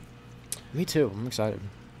basketball. Me too. I'm excited.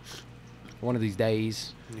 One of these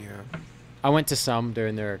days. Yeah. I went to some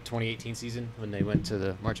during their 2018 season when they went to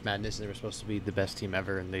the March Madness, and they were supposed to be the best team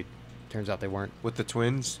ever, and they turns out they weren't. With the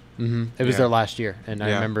Twins? Mm-hmm. It was Yeah. their last year, and I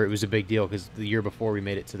Yeah. remember it was a big deal because the year before we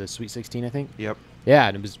made it to the Sweet 16, I think. Yep. Yeah,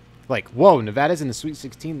 and it was like, whoa, Nevada's in the Sweet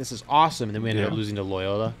 16. This is awesome. And then we ended up Yeah. losing to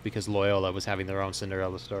Loyola because Loyola was having their own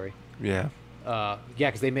Cinderella story. Yeah. Yeah,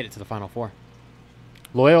 because they made it to the Final Four.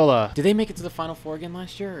 Loyola, did they make it to the Final Four again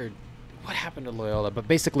last year? Or what happened to Loyola? But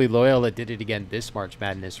basically, Loyola did it again this March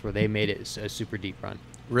Madness where they made it a super deep run.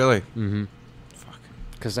 Really? Mm-hmm. Fuck.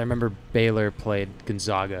 Because I remember Baylor played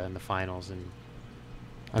Gonzaga in the finals, and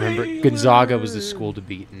I remember Gonzaga was the school to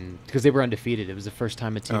beat, and because they were undefeated, it was the first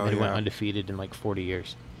time a team Oh, had went yeah. undefeated in like 40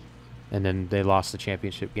 years, and then they lost the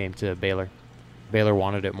championship game to Baylor. Baylor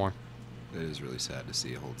wanted it more. It is really sad to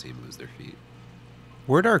see a whole team lose their feet.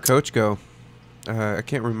 Where'd our coach go? I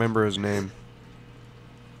can't remember his name.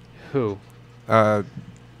 Who?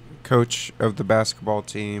 Coach of the basketball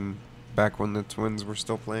team back when the Twins were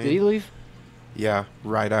still playing. Did he leave? Yeah,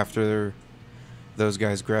 right after those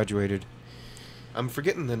guys graduated. I'm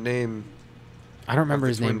forgetting the name. I don't remember of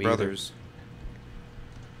his the twin name either. brothers.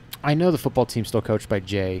 I know the football team's still coached by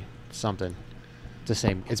Jay something. It's the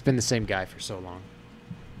same. It's been the same guy for so long.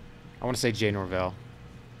 I want to say Jay Norvell.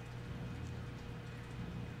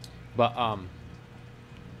 But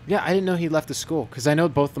yeah, I didn't know he left the school because I know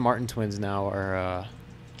both the Martin twins now are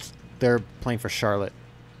they're playing for Charlotte.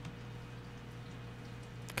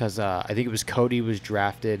 Because I think it was Cody was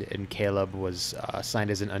drafted and Caleb was signed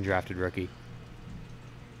as an undrafted rookie.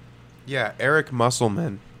 Yeah, Eric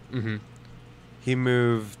Musselman. Mm-hmm. He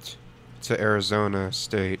moved to Arizona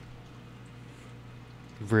State.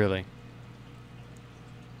 Really?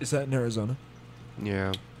 is that in Arizona?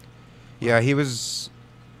 Yeah. Yeah, he was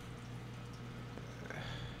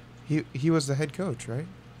he was the head coach, right?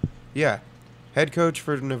 Yeah. Head coach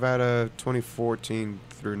for Nevada 2014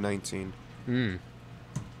 through 19. Mm.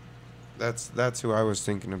 That's who I was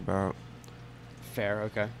thinking about. Fair,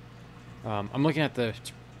 okay. I'm looking at the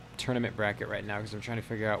tournament bracket right now because I'm trying to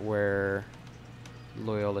figure out where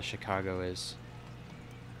Loyola Chicago is.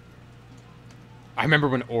 I remember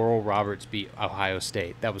when Oral Roberts beat Ohio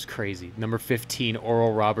State. That was crazy. Number 15,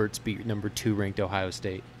 Oral Roberts beat number 2 ranked Ohio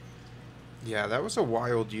State. Yeah, that was a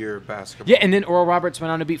wild year of basketball. Yeah, and then Oral Roberts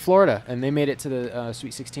went on to beat Florida, and they made it to the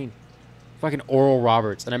Sweet 16. Fucking Oral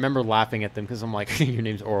Roberts. And I remember laughing at them because I'm like, your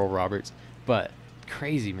name's Oral Roberts. But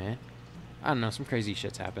crazy, man. I don't know. Some crazy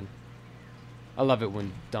shits happen. I love it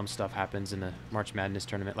when dumb stuff happens in the March Madness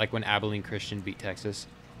tournament. Like when Abilene Christian beat Texas.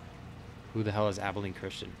 Who the hell is Abilene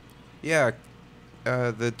Christian? Yeah,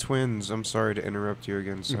 the twins. I'm sorry to interrupt you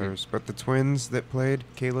again, Cyrus, but the twins that played,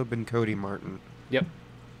 Caleb and Cody Martin, Yep.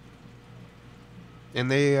 and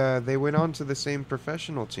they went on to the same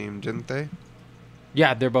professional team, didn't they?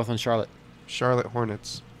 Yeah, they're both on Charlotte. Charlotte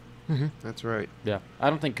Hornets. Mm-hmm. That's right. Yeah. I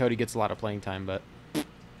don't think Cody gets a lot of playing time, but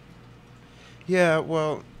Yeah,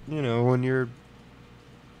 well, you know, when you're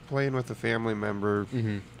playing with a family member,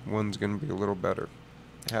 mm-hmm. one's gonna be a little better.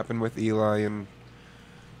 It happened with Eli and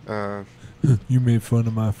You made fun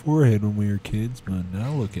of my forehead when we were kids, but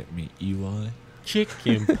now look at me, Eli.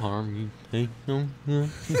 chicken parm. You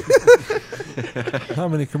How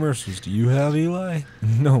many commercials do you have, Eli?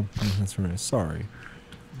 No, that's right. Sorry.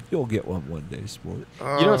 You'll get one day, sport. You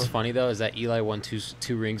know what's funny though is that Eli won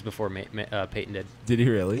two rings before Peyton did. Did he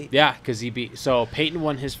really? Yeah, because he beat. So Peyton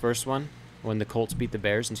won his first one when the Colts beat the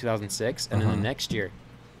Bears in 2006, and then the next year,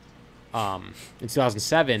 in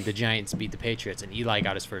 2007, the Giants beat the Patriots, and Eli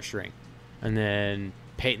got his first ring, and then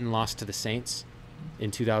Peyton lost to the Saints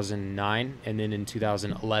in 2009, and then in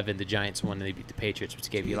 2011, the Giants won and they beat the Patriots, which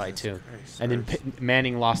gave Eli two, and then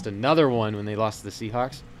Manning lost another one when they lost to the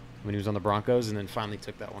Seahawks when he was on the Broncos, and then finally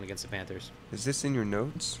took that one against the Panthers. Is this in your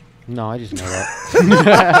notes? No, I just know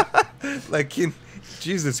that. Like,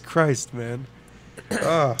 Jesus Christ, man.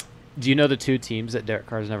 Oh, Do you know the two teams that Derek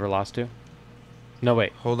Carr's never lost to? No,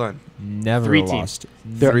 wait. hold on. Never 3 teams. lost.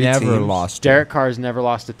 Three Never teams? lost. Derek Carr's never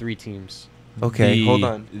lost to 3 teams. Okay, hold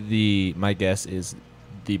on. My guess is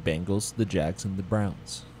the Bengals, the Jags, and the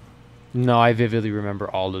Browns. No, I vividly remember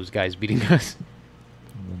all those guys beating us.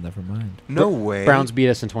 Well, never mind. No way. Browns beat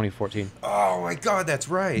us in 2014. Oh my God, that's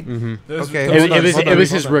right. Mm-hmm. Okay. It, hold on, was hold it on, was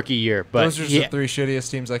hold his on. rookie year, but Those are just the 3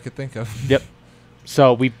 shittiest teams I could think of. Yep.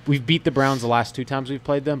 So we've beat the Browns the last 2 times we've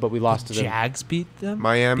played them, but we lost to them. Jags beat them.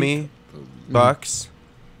 Miami, Bucks.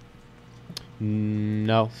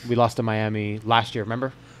 No, we lost to Miami last year.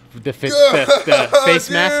 Remember the face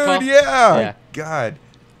Dude, mask call? Yeah. Yeah. God.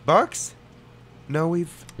 Bucks? No,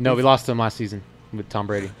 we've. No, we lost to them last season with Tom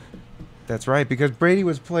Brady. That's right, because Brady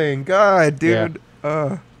was playing. God, dude.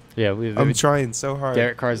 Yeah, I'm trying so hard.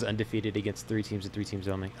 Derek Carr's undefeated against 3 teams and 3 teams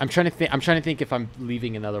only. I'm trying to think if I'm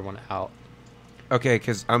leaving another one out. Okay,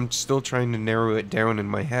 because I'm still trying to narrow it down in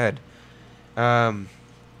my head. God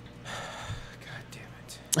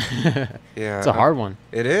damn it. Yeah. It's a hard one.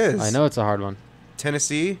 It is. I know it's a hard one.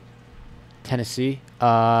 Tennessee? Tennessee?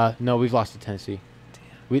 No, we've lost to Tennessee.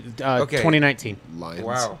 We Okay. 2019. Lions.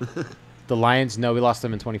 Wow. The Lions? No, we lost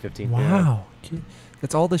them in 2015. Wow.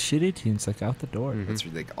 That's all the shitty teams like out the door. Mhm. That's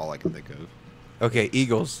really all I can think of. Okay,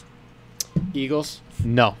 Eagles. Eagles?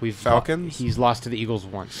 No, we've Falcons? He's lost to the Eagles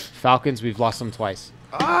once. Falcons, we've lost them twice.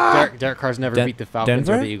 Ah! Derek Carr's never Den- beat the Falcons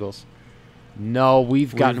or Denver? the Eagles. No,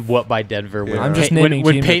 we've gotten whooped by Denver. When Yeah. I'm just when naming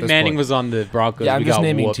when teams at Peyton this Manning point. was on the Broncos. Yeah, I'm we just got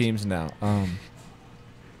naming whooped. teams now. Um,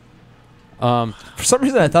 For some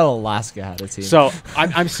reason, I thought Alaska had a team. so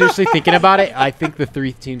I'm seriously thinking about it. I think the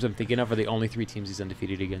 3 teams I'm thinking of are the only 3 teams he's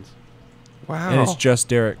undefeated against. Wow. and it's just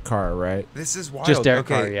Derek Carr, right? This is wild. Just Derek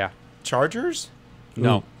okay. Carr, yeah. Chargers?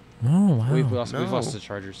 No, Oh wow. we've lost No. to the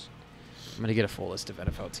Chargers. I'm gonna get a full list of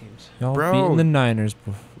NFL teams. Y'all Bro. beating the Niners.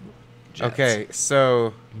 Jets. Okay,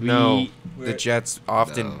 so no, the We're- Jets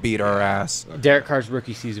often No. beat our ass. Derek Carr's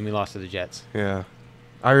rookie season, we lost to the Jets. Yeah,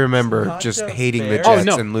 I remember not just just hating the fair. Jets Oh,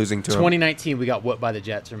 no. and losing to them. 2019, we got whooped by the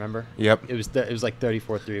Jets. Remember? Yep. It was like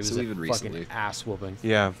 34-3. It was So a even fucking recently. ass whooping.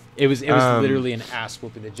 Yeah, It was Um, literally an ass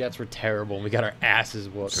whooping. The Jets were terrible, and we got our asses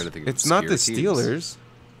I'm whooped. trying to think of it's not the obscure teams. Steelers.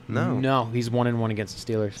 No. No, he's 1-1 against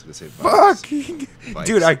the I Steelers. was gonna say Fuck, Vikes.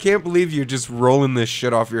 dude! I can't believe you're just rolling this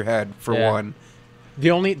shit off your head for Yeah. one. The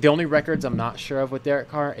only records I'm not sure of with Derek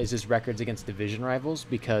Carr is his records against division rivals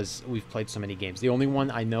because we've played so many games. The only one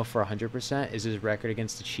I know for 100% is his record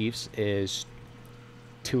against the Chiefs is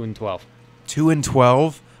 2-12.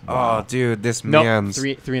 2-12. Wow. Oh, dude, this No, man's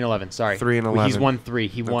 3-11. Sorry, 3-11. He's won 3.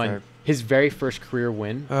 He won Okay. his very first career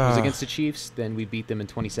win was Ah. against the Chiefs. Then we beat them in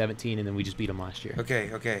 2017, and then we just beat them last year. Okay.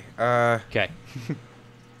 Okay.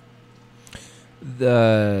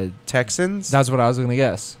 The Texans. that's what I was gonna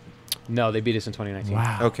guess. No, they beat us in 2019.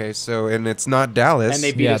 Wow. Okay, so and it's not Dallas. And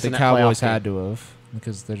they beat Yeah, us the in that Cowboys playoff game. had to have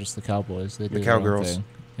because they're just the Cowboys. They The do their own Cowgirls. thing.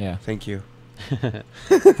 Yeah, Thank you.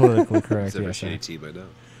 politically correct. Is there a Yeah, shitty team I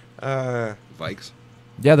know? Vikes.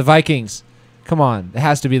 yeah, the Vikings. Come on, it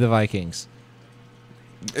has to be the Vikings.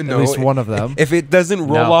 No, At least one of them. If it doesn't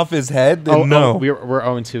roll No. off his head, then no. we're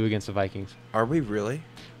 0-2 against the Vikings. Are we really?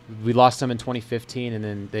 We lost them in 2015, and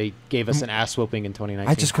then they gave us an ass whooping in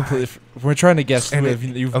 2019. I just completely. We're trying to guess And who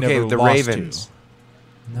it- you've okay, never the lost Ravens.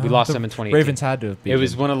 to. We lost them in 2018. Ravens had to have beaten. It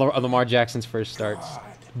was one of Lamar Jackson's first starts.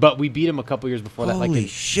 But we beat him a couple years before that. Like Holy in,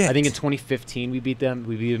 shit. I think in 2015 we beat them.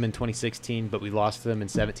 We beat them in 2016, but we lost to them in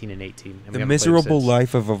 17 and 18. And we The haven't played miserable since.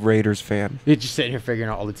 life of a Raiders fan. You're just sitting here figuring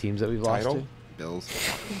out all the teams that we've lost Title? to. Bills.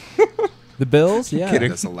 the Bills. Yeah. Kidding.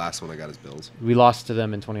 That's the last one I got is Bills. We lost to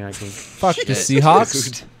them in 2019. Fuck the Shit.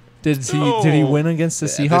 Seahawks. Did he win against the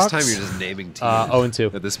At Seahawks? this time, you're just naming teams.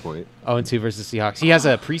 0-2. At this point, 0-2 versus Seahawks. He has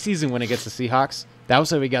a preseason win against the Seahawks. That was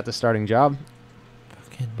how we got the starting job,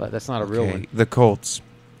 Fucking- but that's not a real Okay, one. the Colts.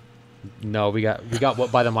 No, we got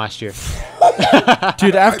what by them last year.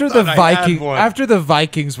 Dude, after the thought I had one.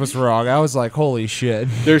 Vikings was wrong, I was like, holy shit.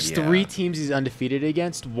 There's Yeah. 3 teams he's undefeated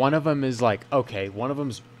against. One of them is like, okay, one of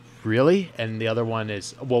them's really, and the other one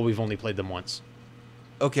is, well, we've only played them once.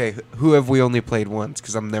 Okay, who have we only played once?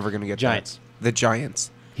 Because I'm never gonna get that. Giants. The Giants.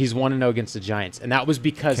 He's 1-0 against the Giants, and that was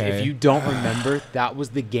because Okay. if you don't remember, that was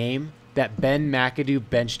the game that Ben McAdoo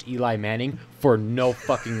benched Eli Manning for no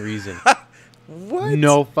fucking reason. What?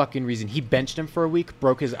 No fucking reason. He benched him for a week,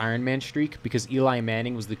 broke his Iron Man streak because Eli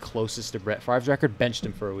Manning was the closest to Brett Favre's record. Benched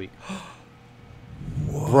him for a week.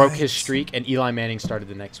 Broke his streak, and Eli Manning started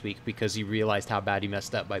the next week because he realized how bad he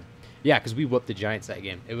messed up by. Yeah, because we whooped the Giants that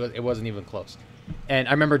game. It wasn't even close. And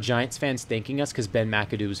I remember Giants fans thanking us because Ben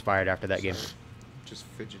McAdoo was fired after that game. Just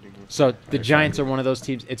fidgeting. With So the Giants are one of those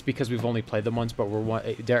teams. It's because we've only played them once,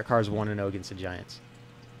 but Derek Carr's 1-0 against the Giants.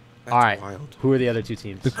 That's All right, wild. who are the other 2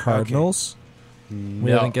 teams? The Cardinals? We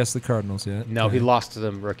No, haven't guessed the Cardinals yet. no, he Okay. lost to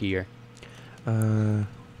them rookie year.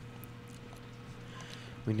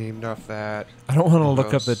 We named off that. I don't want to Who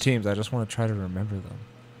look up the else? teams. I just want to try to remember them.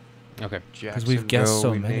 Okay. Because we've guessed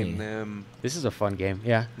so we many. named them. This is a fun game.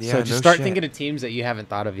 Yeah. Yeah, So no just start shit. thinking of teams that you haven't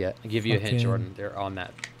thought of yet. I'll give you a hint, Fucking- Jordan. They're on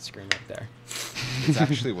that screen right there. It's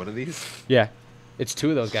actually one of these. Yeah. It's 2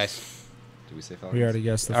 of those guys. Did we say Falcons? We already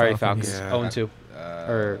guessed the All right, Falcons. Falcons. Yeah. 0-2.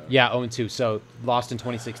 Or 0-2. So lost in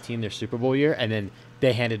 2016, their Super Bowl year, and then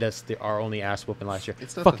they handed us our only ass whooping last year.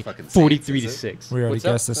 It's not the fucking Saints, 43 is to it? 6. We already What's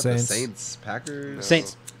up? guessed the It's not Saints. Saints, Packers.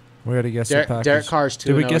 Saints. We already guessed the Derek, Packers. Derek Carr's 2-0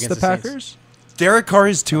 Did we guess the against Saints. Packers? Derek Carr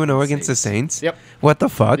is 2-0 against the Saints. Yep. What the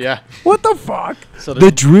fuck? Yeah. What the fuck? So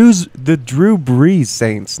The Drew Brees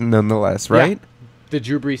Saints, nonetheless, right? The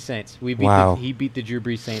Drew Brees Saints. We beat Wow. he beat the Drew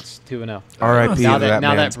Brees Saints 2-0. R.I.P. Now to that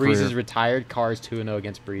man's Brees career. is retired, Carr is 2-0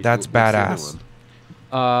 against Brees. That's What's the other badass.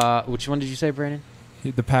 one? Which one did you say, Brandon?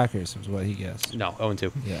 The Packers was what he guessed. No,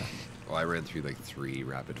 0-2. Yeah. Well, I ran through like 3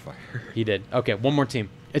 rapid fire. He did. Okay, one more team.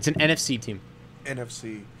 It's an NFC team.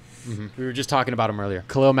 NFC. We were just talking about him earlier.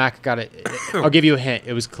 Khalil Mack got it. I'll give you a hint.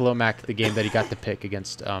 It was Khalil Mack the game that he got the pick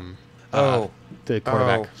against the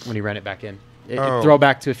quarterback when he ran it back in. Oh.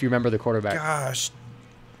 Throwback to if you remember the quarterback. Gosh.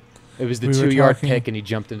 It was the We were 2-yard talking- pick and he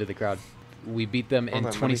jumped into the crowd. We beat them in Hold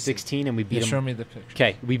on, let me see. 2016 and we beat Yeah, them. show me the picture.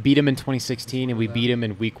 Okay, we beat him in 2016 and we beat him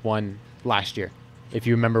in week 1 last year. If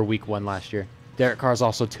you remember week 1 last year. Derek Carr's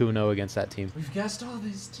also 2-0 against that team. We've guessed all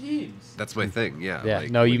these teams. That's my thing. Yeah. Yeah,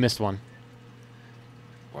 like, no, you like missed one.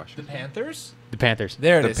 Washington. The Panthers? The Panthers.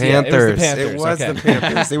 There it The is. Yeah, Panthers. it was the Panthers. the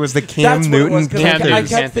Panthers. It was the Cam That's what it Newton was, 'cause I Panthers. kept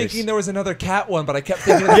Panthers. thinking there was another cat one, but I kept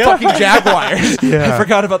thinking of the fucking Jaguars. Yeah. I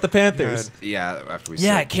forgot about the Panthers. Yeah. After we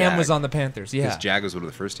Yeah, said Cam Jag, was on the Panthers. Yeah. Because Jag was one of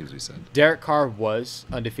the first teams we said. Derek Carr was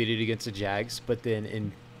undefeated against the Jags, but then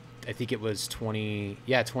in I think it was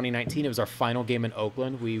 2019, it was our final game in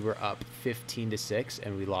Oakland. We were up 15-6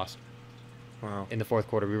 and we lost Wow. in the fourth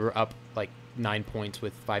quarter. We were up like 9 points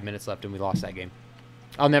with 5 minutes left and we lost that game.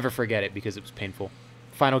 I'll never forget it because it was painful.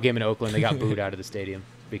 Final game in Oakland, they got booed out of the stadium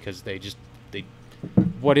because they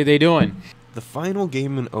what are they doing? The final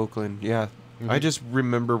game in Oakland, yeah. I Mhm. just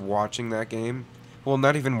remember watching that game. Well,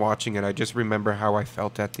 not even watching it. I just remember how I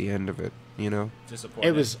felt at the end of it, you know?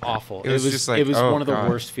 It was awful. It was just like, it was oh, one of the God.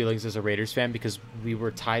 worst feelings as a Raiders fan because we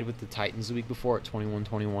were tied with the Titans the week before at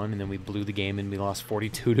 21-21 and then we blew the game and we lost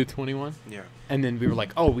 42-21. Yeah. And then we were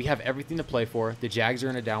like, oh, we have everything to play for. The Jags are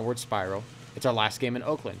in a downward spiral. It's our last game in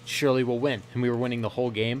Oakland. Surely we'll win. And we were winning the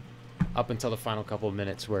whole game up until the final couple of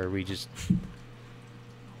minutes where we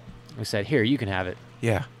said, here, you can have it.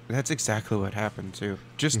 Yeah, that's exactly what happened, too.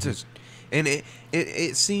 Just to... And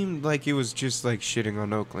it seemed like it was just like shitting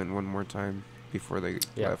on Oakland one more time before they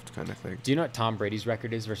Yeah. left kind of thing. Do you know what Tom Brady's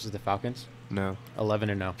record is versus the Falcons? No.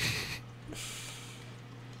 11-0.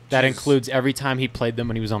 That Jeez. includes every time he played them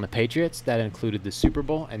when he was on the Patriots. That included the Super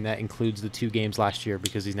Bowl, and that includes the 2 games last year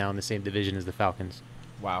because he's now in the same division as the Falcons.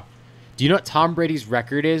 Wow. Do you know what Tom Brady's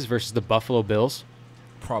record is versus the Buffalo Bills?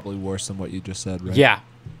 Probably worse than what you just said, right? Yeah.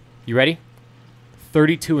 You ready?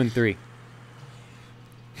 32-3.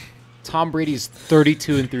 Tom Brady's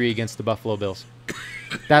 32-3 against the Buffalo Bills.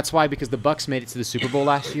 That's why, because the Bucks made it to the Super Bowl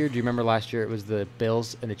last year. Do you remember last year it was the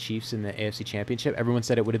Bills and the Chiefs in the AFC Championship? Everyone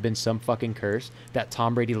said it would have been some fucking curse that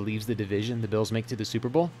Tom Brady leaves the division, the Bills make it to the Super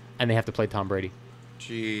Bowl, and they have to play Tom Brady.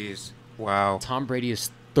 Jeez. Wow. Tom Brady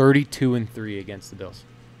is 32-3 against the Bills.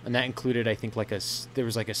 And that included, I think, there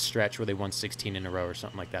was like a stretch where they won 16 in a row or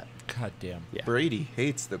something like that. God damn. Yeah. Brady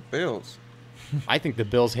hates the Bills. I think the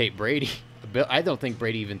Bills hate Brady. I don't think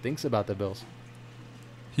Brady even thinks about the Bills.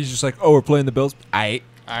 He's just like, oh, we're playing the Bills. All right.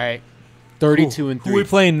 32-3. Who are we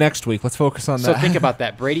playing next week? Let's focus on So that. think about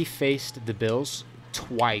that. Brady faced the Bills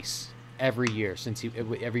twice every year since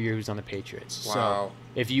every year he was on the Patriots. Wow. So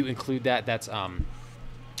if you include that, that's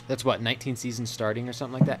what, 19 seasons starting or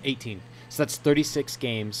something like that? 18. So that's 36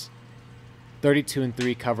 games.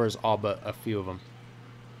 32-3 covers all but a few of them.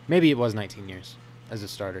 Maybe it was 19 years as a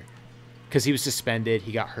starter. Because he was suspended.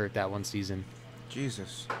 He got hurt that one season.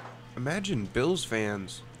 Jesus. Imagine Bills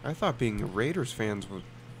fans. I thought being a Raiders fan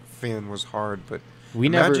was hard, but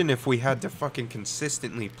imagine if we had to fucking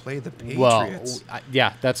consistently play the Patriots. Well,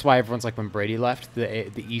 yeah, that's why everyone's like when Brady left,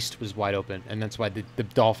 the East was wide open, and that's why the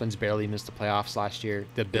Dolphins barely missed the playoffs last year.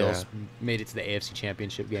 The Bills made it to the AFC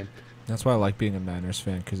Championship game. That's why I like being a Niners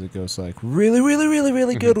fan, because it goes like really, really, really,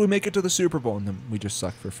 really good. We make it to the Super Bowl, and then we just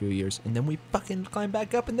suck for a few years, and then we fucking climb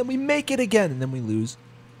back up, and then we make it again, and then we lose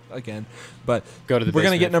again. But Go to the we're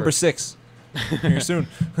gonna get basement number first. 6 here soon.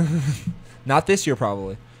 Not this year,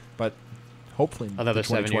 probably, but hopefully in Another the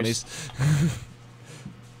 7 years. 2020s.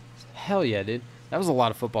 Hell yeah, dude. That was a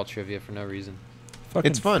lot of football trivia for no reason. Fucking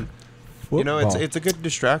It's fun. You know, it's a good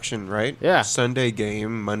distraction, right? Yeah. Sunday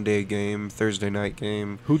game, Monday game, Thursday night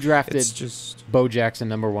game. Who drafted It's just Bo Jackson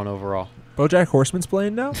 #1 overall? BoJack Horseman's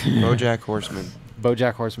playing now. BoJack Horseman.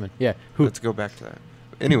 BoJack Horseman. Yeah. Who? Let's go back to that.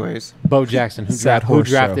 Anyways, Bo Jackson. Who, Sad who horse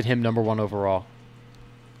drafted show. him #1 overall?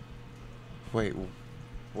 wait,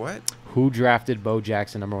 what? Who drafted Bo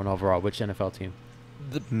Jackson #1 overall? Which NFL team?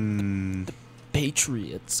 Hmm.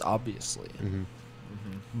 Patriots, obviously. Mm-hmm.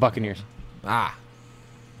 Buccaneers. Ah.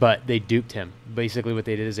 But they duped him. Basically, what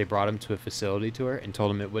they did is they brought him to a facility tour and told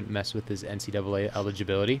him it wouldn't mess with his NCAA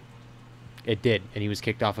eligibility. It did, and he was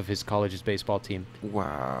kicked off of his college's baseball team.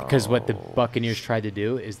 Wow. Because what the Buccaneers tried to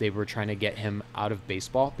do is they were trying to get him out of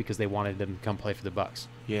baseball because they wanted him to come play for the Bucs.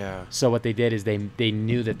 Yeah. So what they did is they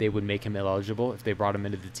knew that they would make him ineligible if they brought him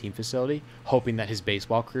into the team facility, hoping that his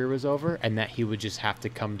baseball career was over and that he would just have to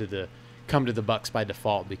come to the Bucs by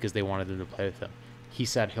default because they wanted him to play with them. He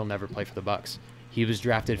said he'll never play for the Bucs. He was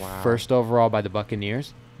drafted first overall by the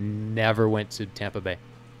Buccaneers, never went to Tampa Bay.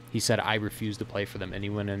 He said, I refuse to play for them, and he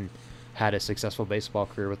went and had a successful baseball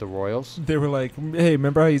career with the Royals. They were like, hey,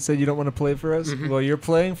 remember how you said you don't want to play for us? Well, you're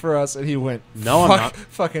playing for us. And he went, No, I'm not.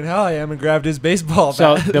 Fucking hell I am, and grabbed his baseball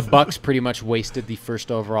So bat. the Bucs pretty much wasted the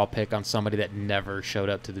first overall pick on somebody that never showed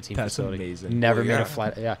up to the team That's facility. amazing. Never Well, made yeah. a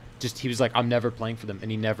flat. Yeah, just he was like, I'm never playing for them,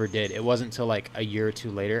 and he never did. It wasn't until like a year or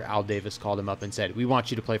two later, Al Davis called him up and said, we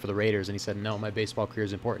want you to play for the Raiders, and he said, no, my baseball career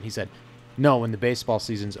is important. He said, no, when the baseball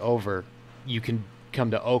season's over, you can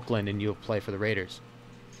come to Oakland and you'll play for the Raiders.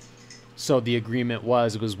 So the agreement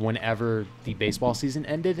was whenever the baseball season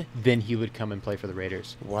ended, then he would come and play for the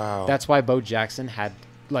Raiders. Wow. That's why Bo Jackson had,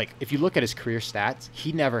 like, if you look at his career stats,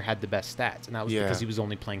 he never had the best stats, and that was Yeah. because he was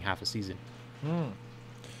only playing half a season.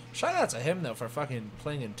 Shout out to him, though, for fucking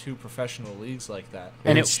playing in 2 professional leagues like that.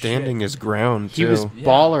 And and it- standing his ground He too. was Yeah.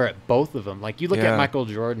 baller at both of them. Like, you look Yeah. at Michael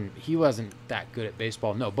Jordan, he wasn't that good at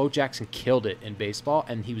baseball. No, Bo Jackson killed it in baseball,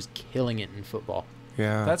 and he was killing it in football.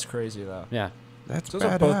 Yeah. That's crazy, though. Yeah. That's Those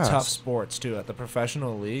badass. are both tough sports, too, at the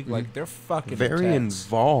professional league. Like, they're fucking Very intense.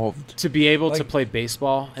 involved. To be able to Like, play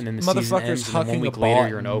baseball, and then the season Motherfuckers ends, and then 1 hucking a week ball later at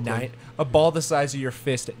you're in Oakland. a ball the size of your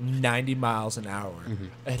fist at 90 miles an hour,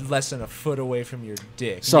 and less than a foot away from your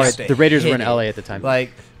dick. Sorry, Just to the Raiders were hit in it. LA at the time.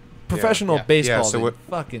 Like, professional Yeah. baseball Yeah, so is what-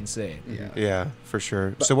 fucking insane. Yeah, for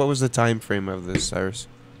sure. So what was the time frame of this, Cyrus?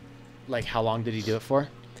 Like, how long did he do it for?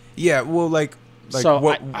 Yeah, well, like So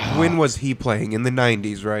what? When was he playing? In the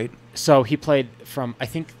 90s, right? So he played from, I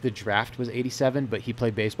think the draft was 87, but he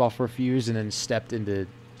played baseball for a few years and then stepped into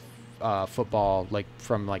football like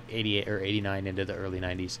from like 88 or 89 into the early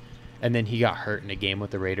 90s. And then he got hurt in a game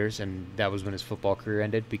with the Raiders, and that was when his football career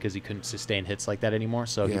ended because he couldn't sustain hits like that anymore.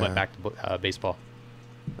 So he Yeah. went back to baseball.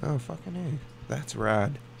 Oh, fucking A. That's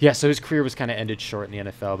rad. Yeah, so his career was kind of ended short in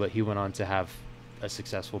the NFL, but he went on to have a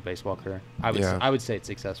successful baseball career. Yeah. I would say it's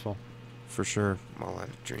successful. For sure. I'll let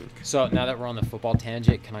it drink. So now that we're on the football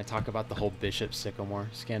tangent, can I talk about the whole Bishop Sycamore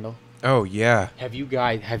scandal? Oh, yeah. Have you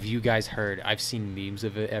guys heard? I've seen memes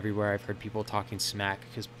of it everywhere. I've heard people talking smack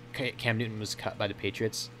because Cam Newton was cut by the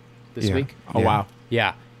Patriots this Yeah. week. Oh, Yeah. wow.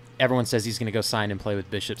 Yeah. Everyone says he's going to go sign and play with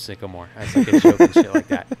Bishop Sycamore. As like a joke and shit like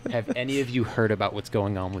that. Have any of you heard about what's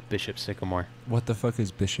going on with Bishop Sycamore? What the fuck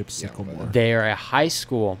is Bishop Sycamore? They are a high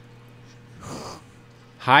school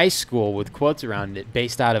with quotes around it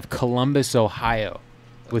based out of Columbus, Ohio,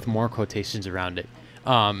 with more quotations around it.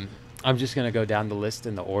 I'm just going to go down the list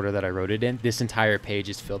in the order that I wrote it in. This entire page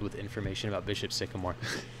is filled with information about Bishop Sycamore.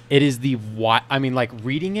 It is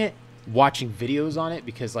reading it, watching videos on it,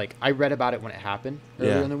 because like I read about it when it happened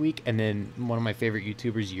earlier Yeah. in the week, and then one of my favorite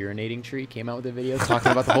YouTubers, Urinating Tree, came out with a video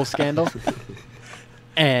talking about the whole scandal.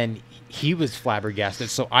 And he was flabbergasted.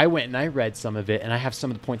 So I went and I read some of it, and I have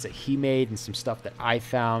some of the points that he made and some stuff that I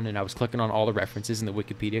found, and I was clicking on all the references in the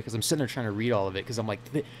Wikipedia because I'm sitting there trying to read all of it because I'm like,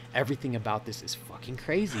 everything about this is fucking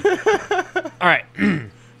crazy. All right.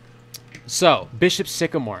 So Bishop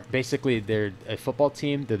Sycamore, basically they're a football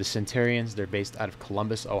team. They're the Centurions. They're based out of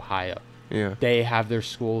Columbus, Ohio. Yeah. They have their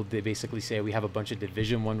school. They basically say we have a bunch of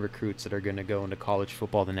Division I recruits that are going to go into college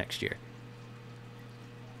football the next year.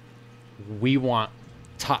 We want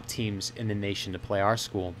top teams in the nation to play our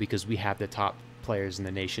school because we have the top players in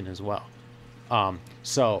the nation as well.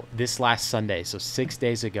 So this last Sunday, so 6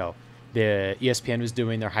 days ago, the ESPN was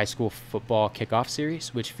doing their high school football kickoff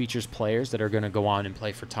series, which features players that are going to go on and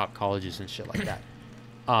play for top colleges and shit like that.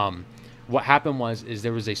 What happened is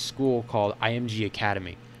there was a school called IMG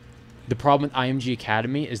Academy. The problem with IMG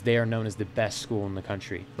Academy is they are known as the best school in the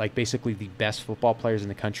country. Like, basically the best football players in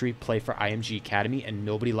the country play for IMG Academy, and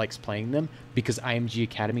nobody likes playing them because IMG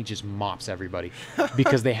Academy just mops everybody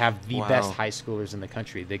because they have the Wow. best high schoolers in the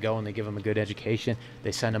country. They go and they give them a good education.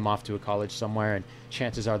 They send them off to a college somewhere, and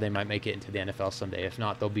chances are they might make it into the NFL someday. If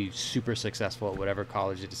not, they'll be super successful at whatever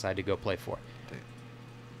college they decide to go play for.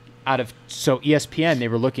 So ESPN, they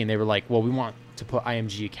were like, well, we want to put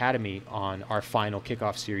IMG Academy on our final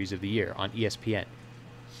kickoff series of the year on ESPN.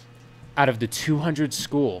 Out of the 200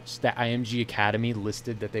 schools that IMG Academy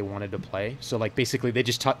listed that they wanted to play, so like basically they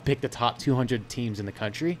just picked the top 200 teams in the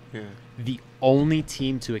country. Yeah. The only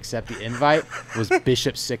team to accept the invite was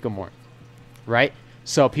Bishop Sycamore, right?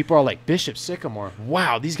 So people are like, Bishop Sycamore,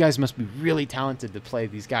 wow, these guys must be really talented to play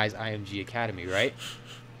these guys IMG Academy, right?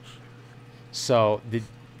 So the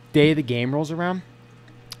day the game rolls around,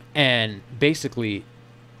 and basically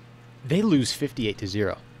they lose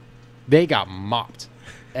 58-0. They got mopped.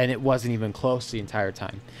 And it wasn't even close the entire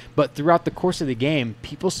time. But throughout the course of the game,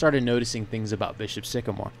 people started noticing things about Bishop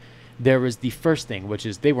Sycamore. There was the first thing, which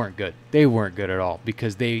is they weren't good. They weren't good at all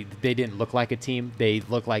because they didn't look like a team. They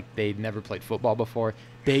looked like they'd never played football before.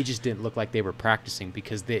 They just didn't look like they were practicing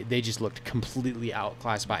because they just looked completely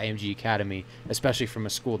outclassed by IMG Academy, especially from a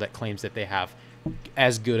school that claims that they have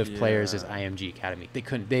as good of players as IMG Academy. They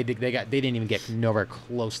couldn't. They didn't even get nowhere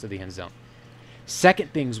close to the end zone.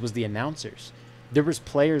 Second things was the announcers. There was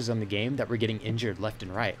players on the game that were getting injured left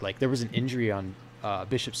and right. Like there was an injury on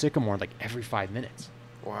Bishop Sycamore like every 5 minutes.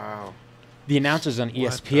 Wow. The announcers on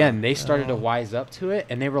ESPN, they started to wise up to it,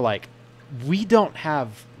 and they were like, we don't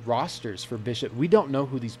have rosters for Bishop. We don't know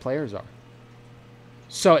who these players are.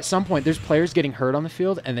 So at some point, there's players getting hurt on the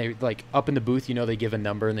field, and they like up in the booth, they give a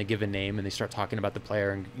number and they give a name, and they start talking about the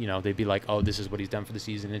player, and they'd be like, oh, this is what he's done for the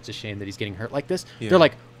season. It's a shame that he's getting hurt like this. Yeah. They're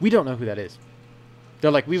like, we don't know who that is. They're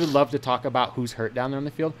like, we would love to talk about who's hurt down there on the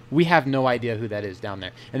field. We have no idea who that is down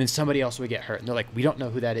there. And then somebody else would get hurt. And they're like, we don't know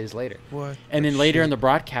who that is later. What? And then later in the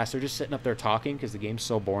broadcast, they're just sitting up there talking because the game's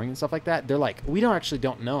so boring and stuff like that. They're like, we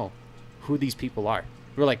don't know who these people are.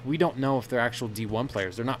 We're like, we don't know if they're actual D1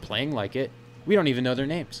 players. They're not playing like it. We don't even know their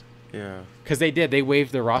names. Yeah. Because they did. They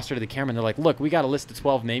waved their roster to the camera, and they're like, look, we got a list of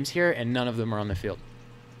 12 names here, and none of them are on the field.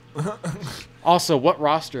 Also, what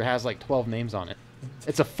roster has like 12 names on it?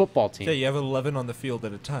 It's a football team. Yeah, you have 11 on the field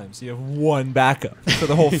at a time, so you have one backup for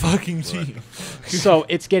the whole fucking team. So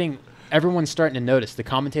it's getting, everyone's starting to notice. The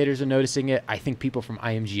commentators are noticing it. I think people from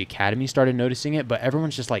IMG Academy started noticing it, but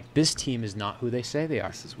everyone's just like, this team is not who they say they are.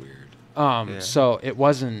 This is weird. Yeah. So it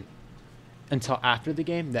wasn't until after the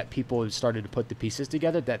game that people started to put the pieces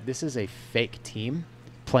together that this is a fake team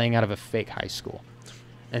playing out of a fake high school.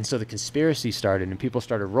 And so the conspiracy started, and people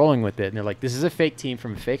started rolling with it. And they're like, this is a fake team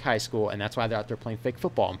from a fake high school, and that's why they're out there playing fake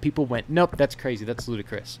football. And people went, nope, that's crazy. That's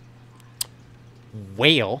ludicrous.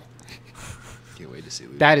 Whale. Can't wait to see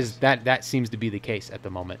That seems to be the case at the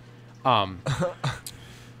moment.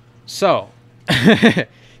 So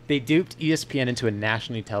they duped ESPN into a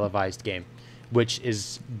nationally televised game, which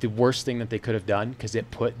is the worst thing that they could have done because it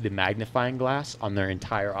put the magnifying glass on their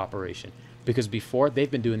entire operation. Because before, they've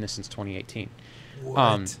been doing this since 2018.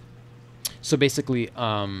 What? So basically,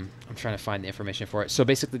 I'm trying to find the information for it. So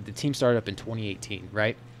basically, the team started up in 2018,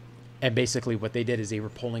 right? And basically, what they did is they were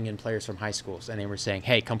pulling in players from high schools, and they were saying,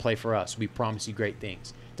 hey, come play for us. We promise you great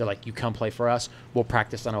things. They're like, you come play for us. We'll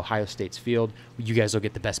practice on Ohio State's field. You guys will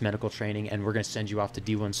get the best medical training, and we're going to send you off to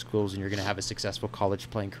D1 schools, and you're going to have a successful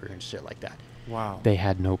college playing career and shit like that. Wow. They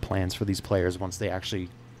had no plans for these players once they actually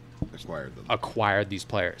acquired these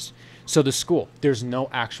players. So the school, there's no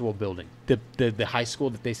actual building. The high school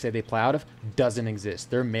that they say they play out of doesn't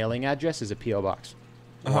exist. Their mailing address is a P.O. box.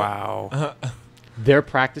 Wow. Their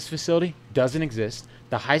practice facility doesn't exist.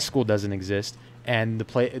 The high school doesn't exist. And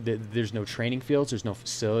there's no training fields. There's no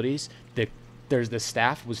facilities. The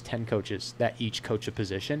staff was 10 coaches that each coach a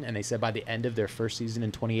position. And they said by the end of their first season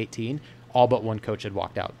in 2018, all but one coach had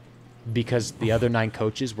walked out. Because the other 9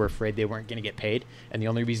 coaches were afraid they weren't going to get paid. And the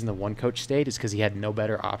only reason the one coach stayed is because he had no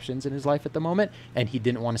better options in his life at the moment. And he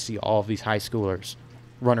didn't want to see all of these high schoolers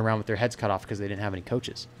run around with their heads cut off because they didn't have any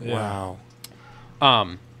coaches. Wow.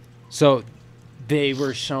 So they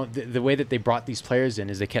were shown, the way that they brought these players in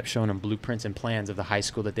is they kept showing them blueprints and plans of the high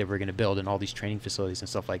school that they were going to build and all these training facilities and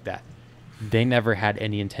stuff like that. They never had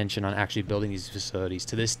any intention on actually building these facilities.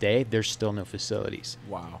 To this day, there's still no facilities.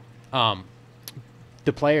 Wow.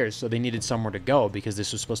 The players, so they needed somewhere to go because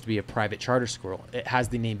this was supposed to be a private charter school. It has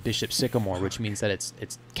the name Bishop Sycamore, which means that it's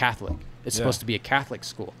Catholic. It's supposed to be a Catholic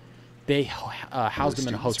school. They housed them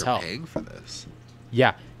in a hotel. Are paying for this?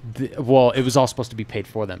 Yeah. Well, it was all supposed to be paid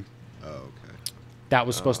for them. Oh, okay. That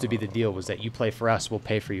was supposed to be the deal, was that you play for us, we'll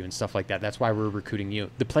pay for you and stuff like that. That's why we're recruiting you.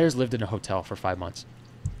 The players lived in a hotel for 5 months.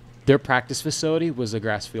 Their practice facility was a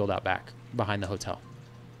grass field out back behind the hotel.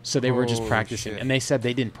 So they were just Holy practicing. shit. And they said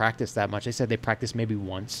they didn't practice that much. They said they practiced maybe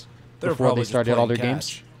once They're before probably they just started all their playing games.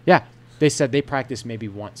 catch. Yeah. They said they practiced maybe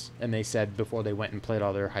once. And they said before they went and played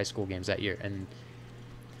all their high school games that year. And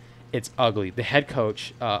It's ugly. The head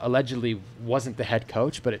coach allegedly wasn't the head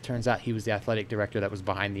coach, but it turns out he was the athletic director that was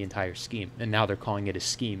behind the entire scheme. And now they're calling it a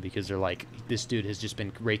scheme because they're like, this dude has just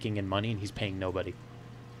been raking in money and he's paying nobody.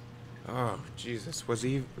 Oh, Jesus. Was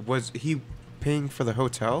he paying for the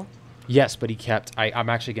hotel? Yes, but he kept... I'm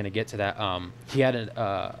actually going to get to that. He had an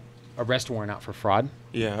arrest warrant out for fraud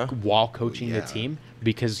Yeah. while coaching Yeah. the team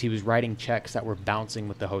because he was writing checks that were bouncing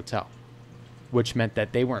with the hotel, which meant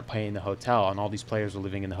that they weren't paying the hotel, and all these players were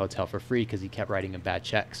living in the hotel for free because he kept writing them bad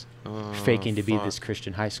checks, faking to be fuck. this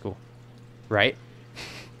Christian high school, right?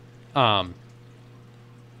 And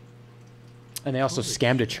they also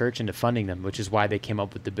scammed a church into funding them, which is why they came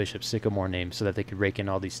up with the Bishop Sycamore name, so that they could rake in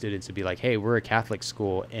all these students and be like, hey, we're a Catholic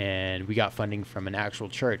school, and we got funding from an actual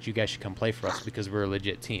church. You guys should come play for us because we're a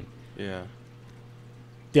legit team. Yeah.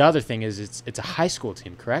 The other thing is it's a high school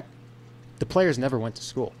team, correct? The players never went to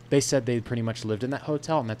school. They said they pretty much lived in that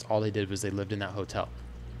hotel, and that's all they did was they lived in that hotel.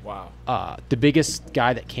 Wow. The biggest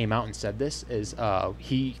guy that came out and said this is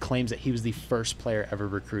he claims that he was the first player ever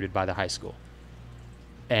recruited by the high school.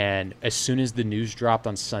 And as soon as the news dropped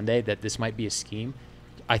on Sunday that this might be a scheme,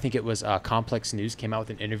 I think it was Complex News came out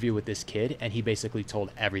with an interview with this kid, and he basically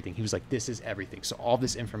told everything. He was like, this is everything. So all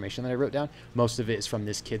this information that I wrote down, most of it is from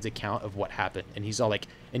this kid's account of what happened. And he's all like,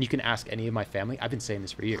 and you can ask any of my family. I've been saying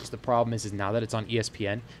this for years. The problem is now that it's on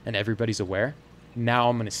ESPN and everybody's aware, now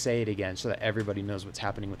I'm going to say it again so that everybody knows what's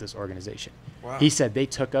happening with this organization. Wow. He said they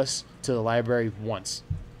took us to the library once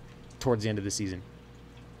towards the end of the season.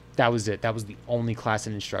 That was it. That was the only class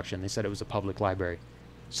in instruction. They said it was a public library.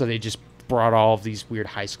 So they just brought all of these weird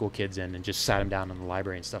high school kids in and just sat them down in the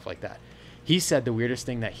library and stuff like that. He said the weirdest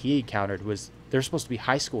thing that he encountered was they're supposed to be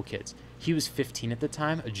high school kids. He was 15 at the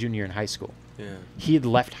time, a junior in high school. Yeah. He had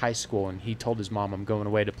left high school and he told his mom, I'm going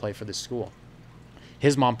away to play for this school.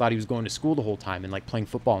 His mom thought he was going to school the whole time and like playing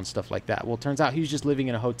football and stuff like that. Well, it turns out he was just living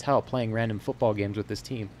in a hotel playing random football games with this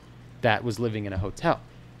team that was living in a hotel.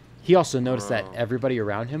 He also noticed that everybody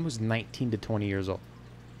around him was 19 to 20 years old.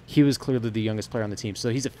 He was clearly the youngest player on the team. So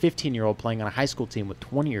he's a 15-year-old playing on a high school team with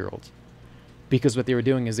 20-year-olds. Because what they were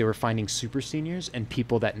doing is they were finding super seniors and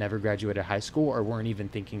people that never graduated high school or weren't even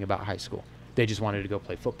thinking about high school. They just wanted to go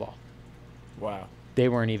play football. Wow. They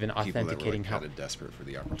weren't even People that were authenticating like, how... kind of desperate for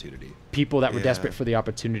the opportunity. People that were Yeah. desperate for the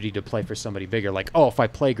opportunity to play for somebody bigger. Like, oh, if I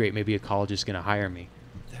play great, maybe a college is going to hire me.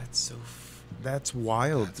 That's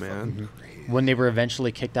wild, That's man. fucking crazy. When they were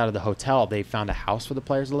eventually kicked out of the hotel, they found a house for the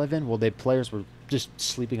players to live in. Well, the players were just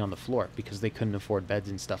sleeping on the floor because they couldn't afford beds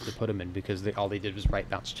and stuff to put them in because all they did was write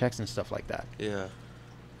bounce checks and stuff like that. Yeah.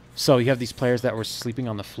 So you have these players that were sleeping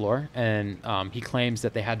on the floor, and he claims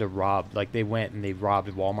that they had to rob. Like, they went and they robbed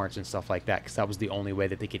Walmarts and stuff like that because that was the only way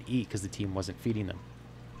that they could eat because the team wasn't feeding them.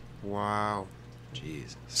 Wow.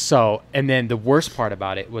 Jesus. So, and then the worst part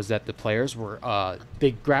about it was that the players were,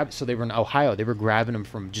 they were in Ohio. They were grabbing them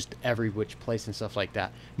from just every which place and stuff like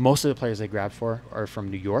that. Most of the players they grabbed for are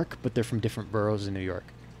from New York, but they're from different boroughs in New York.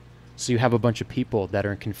 So you have a bunch of people that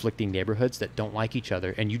are in conflicting neighborhoods that don't like each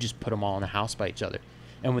other, and you just put them all in a house by each other.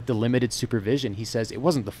 And with the limited supervision, he says it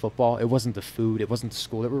wasn't the football, it wasn't the food, it wasn't the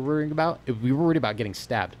school that we're worrying about. We were worried about getting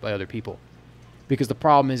stabbed by other people. Because the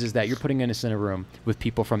problem is that you're putting us in a room with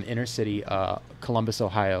people from inner city, Columbus,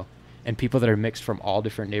 Ohio, and people that are mixed from all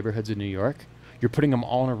different neighborhoods in New York. You're putting them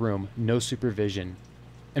all in a room, no supervision.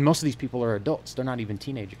 And most of these people are adults. They're not even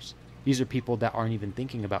teenagers. These are people that aren't even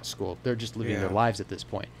thinking about school. They're just living their lives at this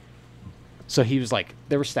point. So he was like,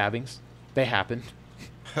 there were stabbings. They happened.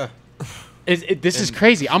 This is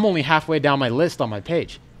crazy. I'm only halfway down my list on my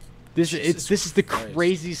page. This is the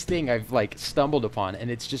craziest thing I've like stumbled upon,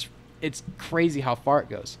 and it's crazy how far it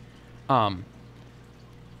goes.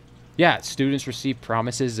 Yeah, students receive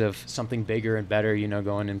promises of something bigger and better,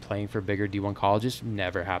 going and playing for bigger D1 colleges.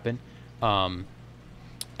 Never happened. And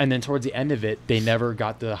then towards the end of it, they never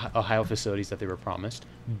got the Ohio facilities that they were promised.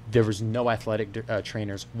 There was no athletic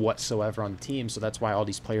trainers whatsoever on the team, so that's why all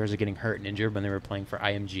these players are getting hurt and injured when they were playing for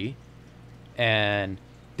IMG. And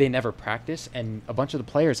they never practiced, and a bunch of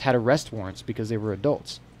the players had arrest warrants because they were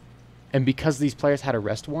adults. And because these players had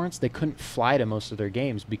arrest warrants, they couldn't fly to most of their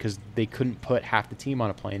games because they couldn't put half the team on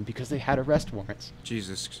a plane because they had arrest warrants.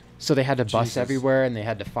 Jesus. So they had to bus Jesus. everywhere, and they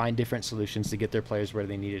had to find different solutions to get their players where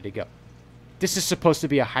they needed to go. This is supposed to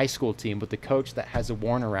be a high school team with the coach that has a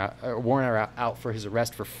warrant out for his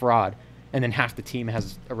arrest for fraud, and then half the team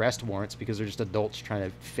has arrest warrants because they're just adults trying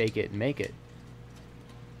to fake it and make it.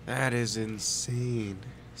 That is insane.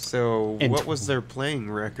 So, And what was their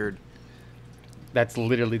playing record? That's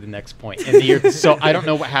literally the next point. In the year, so I don't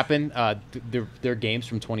know what happened. Their games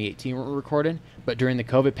from 2018 were recorded, but during the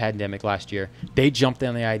COVID pandemic last year, they jumped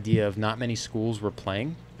on the idea of not many schools were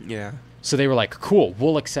playing. Yeah. So they were like, cool,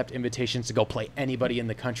 we'll accept invitations to go play anybody in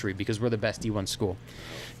the country because we're the best D1 school.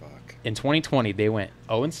 Oh, fuck. In 2020, they went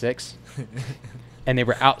 0-6, and they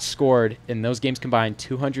were outscored in those games combined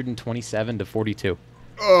 227 to 42.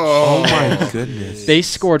 Oh, my goodness. They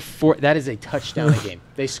scored that is a touchdown a game.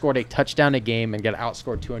 They scored a touchdown a game and got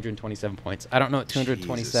outscored 227 points. I don't know what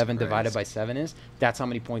 227 divided by 7 is. That's how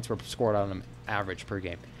many points were scored on them average per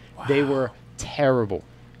game. Wow. They were terrible.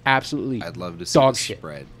 Absolutely. I'd love to see dog the shit.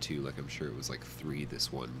 spread too. Like I'm sure it was like 3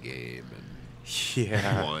 this one game and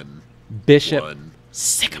Yeah. 1 Bishop 1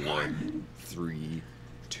 Sycamore 1 3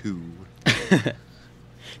 2.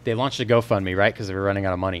 They launched a GoFundMe, right? Because they were running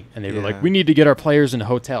out of money. And they were like, Yeah. we need to get our players into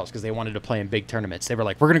hotels because they wanted to play in big tournaments. They were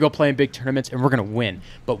like, we're going to go play in big tournaments and we're going to win.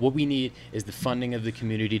 But what we need is the funding of the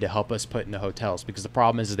community to help us put in the hotels. Because the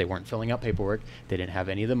problem is they weren't filling out paperwork. They didn't have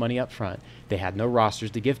any of the money up front. They had no rosters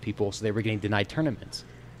to give people, so they were getting denied tournaments.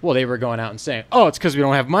 Well, they were going out and saying, oh, it's because we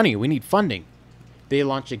don't have money. We need funding. They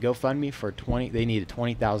launched a GoFundMe for they needed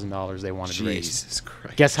 $20,000 they wanted to raise. Jesus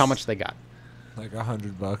Christ. Guess how much they got? Like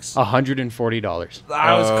 $100. $140.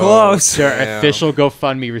 That was close. Their Damn. official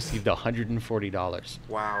GoFundMe received $140.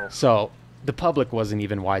 Wow. So the public wasn't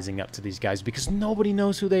even wising up to these guys because nobody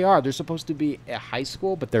knows who they are. They're supposed to be at high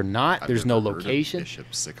school, but they're not. I've There's no never heard of location.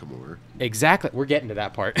 Bishop Sycamore. Exactly. We're getting to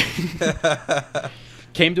that part.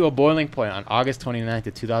 Came to a boiling point on August 29th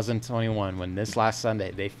of 2021 when this last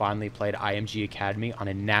Sunday they finally played IMG Academy on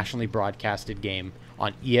a nationally broadcasted game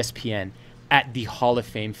on ESPN at the Hall of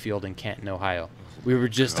Fame field in Canton, Ohio. We were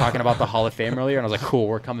just talking about the Hall of Fame earlier, and I was like, cool,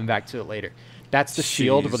 we're coming back to it later. That's the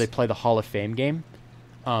field where they play the Hall of Fame game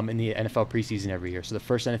in the NFL preseason every year. So the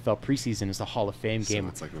first NFL preseason is the Hall of Fame game. So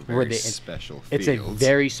it's like a where very special field. It's a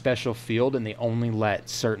very special field, and they only let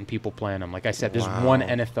certain people play on them. Like I said, there's one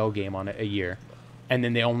NFL game on it a year, and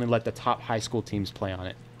then they only let the top high school teams play on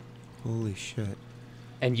it. Holy shit.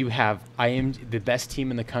 And you have the best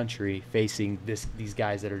team in the country facing these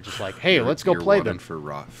guys that are just like, hey, let's go You're play wanted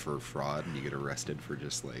them. for fraud, and you get arrested for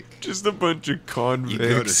just like Just a bunch of convicts. you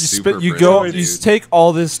go to You, super you prison, go. dude. You take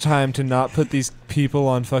all this time to not put these people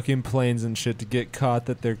on fucking planes and shit to get caught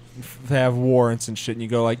that they have warrants and shit, and you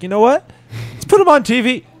go like, you know what? Let's put them on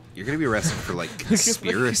TV. You're gonna be arrested for like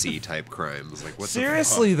conspiracy type crimes. Like what?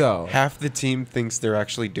 Seriously though. Half the team thinks they're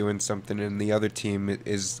actually doing something, and the other team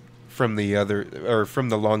is from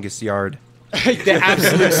the longest yard. The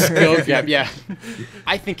absolute skill gap, yeah.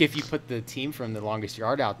 I think if you put the team from the longest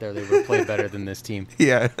yard out there, they would play better than this team.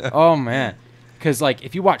 Yeah. Oh, man. Because, like,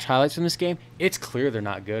 if you watch highlights from this game, it's clear they're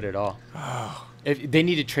not good at all. If they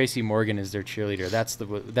needed Tracy Morgan as their cheerleader.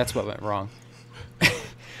 That's what went wrong.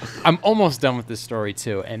 I'm almost done with this story,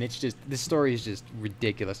 too, and this story is just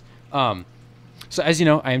ridiculous. So, as you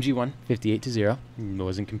know, IMG won 58-0. It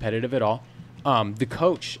wasn't competitive at all. The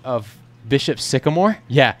coach of Bishop Sycamore,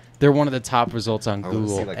 yeah, they're one of the top results on I want to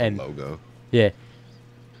Google. see like and a logo. yeah.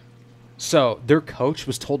 So their coach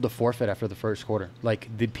was told to forfeit after the first quarter.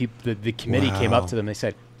 Like the committee came up to them. They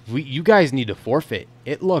said, "You guys need to forfeit.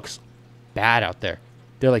 It looks bad out there."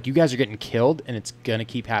 They're like, "You guys are getting killed, and it's gonna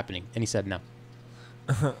keep happening." And he said, "No."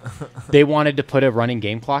 They wanted to put a running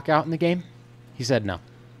game clock out in the game. He said, "No."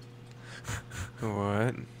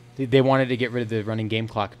 What? They wanted to get rid of the running game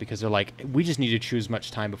clock because they're like, we just need to choose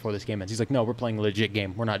much time before this game ends. He's like, no, we're playing a legit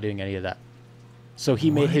game. We're not doing any of that. So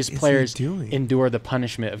he made What his is he players doing? endure the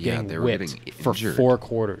punishment of Yeah, getting they were whipped getting for injured. 4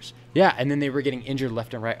 quarters. Yeah, and then they were getting injured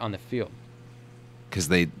left and right on the field. Because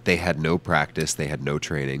they had no practice, they had no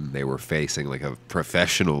training, they were facing like a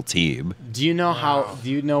professional team. Do you know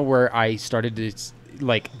do you know where I started to,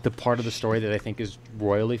 like, the part of the story that I think is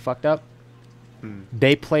royally fucked up?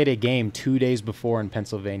 They played a game 2 days before in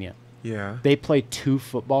Pennsylvania. Yeah. They played 2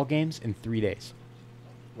 football games in 3 days.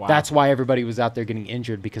 Wow. That's why everybody was out there getting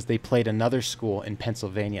injured, because they played another school in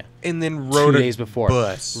Pennsylvania And then 2 days before.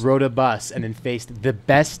 bus. Rode a bus and then faced the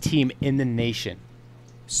best team in the nation.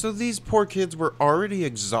 So these poor kids were already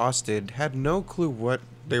exhausted, had no clue what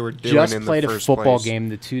they were doing Just in played the a first football place. game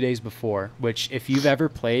the 2 days before, which if you've ever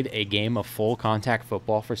played a game of full contact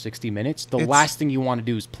football for 60 minutes, the It's- last thing you want to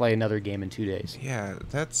do is play another game in 2 days. Yeah,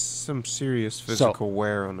 that's some serious physical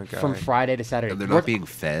wear on a guy. From Friday to Saturday. And they're We're- not being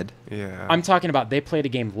fed. Yeah. I'm talking about they played a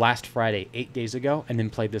game last Friday, 8 days ago, and then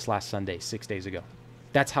played this last Sunday, 6 days ago.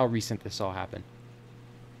 That's how recent this all happened.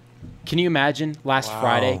 Can you imagine last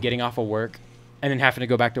Friday getting off of work and then having to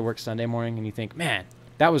go back to work Sunday morning, and you think, man,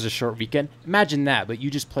 that was a short weekend? Imagine that, but you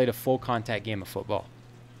just played a full contact game of football.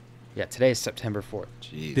 Yeah, today is September 4th.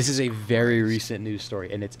 Jeez This is a very Christ. recent news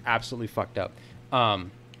story, and it's absolutely fucked up.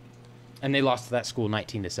 And they lost to that school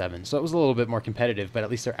 19-7, so it was a little bit more competitive, but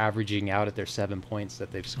at least they're averaging out at their 7 points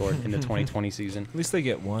that they've scored in the 2020 season. At least they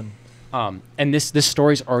get one. And this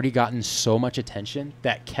story's already gotten so much attention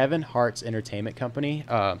that Kevin Hart's entertainment company,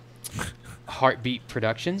 Heartbeat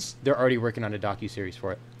Productions, they're already working on a docuseries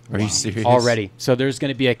for it. Are you serious? Already. So there's going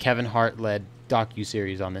to be a Kevin Hart-led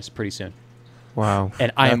docuseries on this pretty soon. Wow.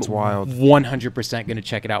 And I am That's wild. 100% going to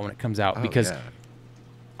check it out when it comes out because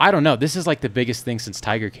I don't know. This is like the biggest thing since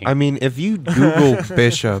Tiger King. I mean, if you Google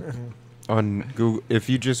Bishop on Google, if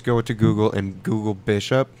you just go to Google and Google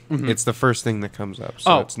Bishop, it's the first thing that comes up.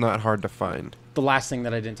 So it's not hard to find. The last thing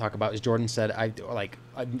that I didn't talk about is Jordan said,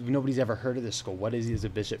 nobody's ever heard of this school. What is a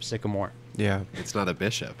Bishop Sycamore? Yeah. It's not a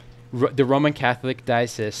bishop. The Roman Catholic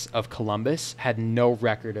Diocese of Columbus had no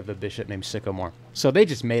record of a bishop named Sycamore. So they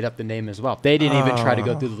just made up the name as well. They didn't even try to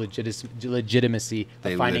go through the legitimacy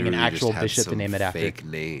of finding an actual bishop to name it after. Fake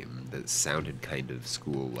name that sounded kind of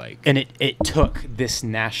school-like. And it took this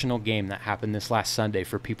national game that happened this last Sunday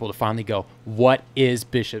for people to finally go, what is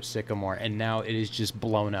Bishop Sycamore? And now it is just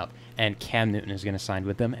blown up. And Cam Newton is going to sign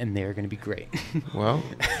with them, and they're going to be great. Well,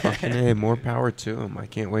 fucking hey, more power to him. I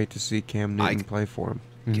can't wait to see Cam Newton play for him.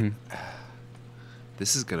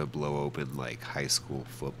 This is gonna blow open like high school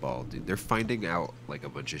football, dude. They're finding out like a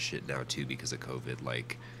bunch of shit now too because of COVID,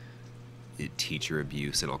 like teacher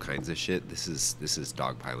abuse and all kinds of shit. This is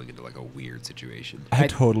dogpiling into like a weird situation. I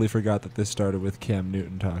totally forgot that this started with Cam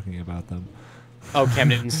Newton talking about them. Oh, Cam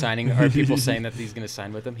Newton signing? Are people saying that he's going to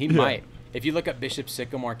sign with them? He might. If you look up Bishop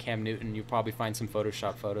Sycamore Cam Newton, you'll probably find some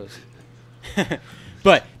Photoshop photos.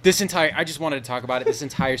 But I just wanted to talk about it. This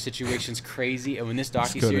entire situation's crazy, and when this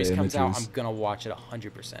docuseries comes out, I'm gonna watch it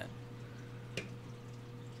 100%.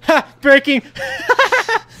 Ha! Breaking!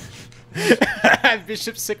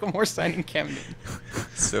 Bishop Sycamore signing Cam Newton.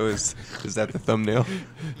 So is that the thumbnail?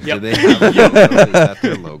 Yep. Do they have a logo? Is that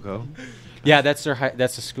their logo? Yeah, that's the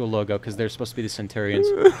school logo because they're supposed to be the Centurions.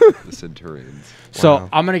 The Centurions. So Wow.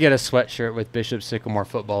 I'm gonna get a sweatshirt with Bishop Sycamore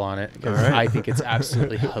football on it because I think it's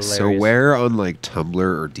absolutely hilarious. So where on like Tumblr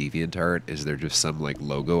or DeviantArt is there just some like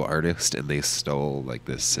logo artist and they stole like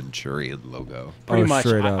this Centurion logo? Pretty Oh, much,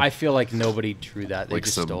 straight up. I feel like nobody drew that. They Like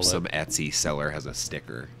just some stole it. Etsy seller has a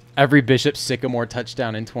sticker. Every Bishop Sycamore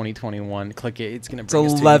touchdown in 2021. Click it. It's gonna. It's Bring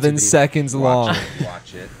us to a 11 YouTube video. seconds long.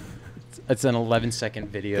 Watch it. It's an 11-second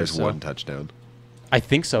video. There's so one touchdown. I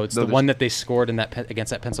think so. It's No, the there's- one that they scored in that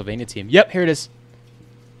against that Pennsylvania team. Yep, here it is.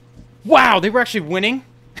 Wow, they were actually winning.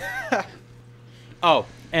 Oh,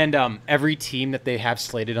 and every team that they have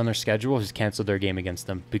slated on their schedule has canceled their game against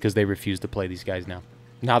them because they refuse to play these guys now.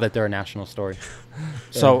 Now that they're a national story.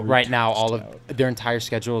 So right now, all of their entire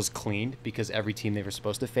schedule is cleaned because every team they were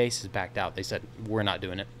supposed to face is backed out. They said, we're not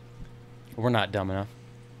doing it. We're not dumb enough.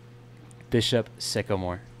 Bishop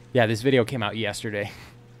Sycamore. Yeah, this video came out yesterday.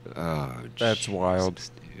 Oh, That's wild.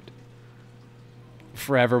 dude.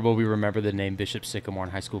 Forever will we remember the name Bishop Sycamore in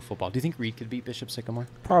high school football. Do you think Reed could beat Bishop Sycamore?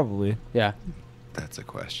 Probably. Yeah. That's a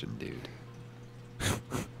question, dude.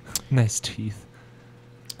 Nice teeth.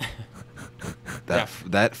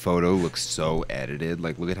 That photo looks so edited.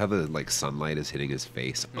 Like, look at how the like sunlight is hitting his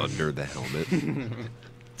face under the helmet.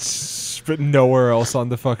 But nowhere else on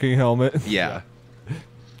the fucking helmet. Yeah.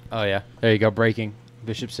 Oh, yeah. There you go. Breaking.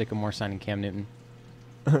 Bishop Sycamore signing Cam Newton.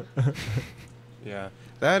 Yeah.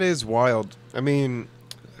 That is wild. I mean,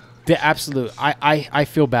 The absolute. I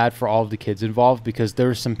feel bad for all of the kids involved because there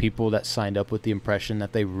were some people that signed up with the impression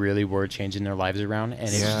that they really were changing their lives around, and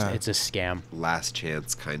it's a scam. Last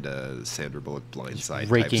chance kind of Sandra Bullock blindside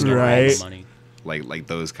type Raking story. in all Right. the money. Like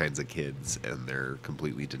those kinds of kids, and they're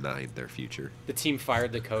completely denied their future. The team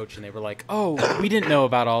fired the coach, and they were like, "Oh, we didn't know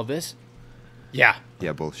about all this." Yeah.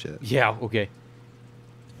 Yeah, bullshit. Yeah. Okay.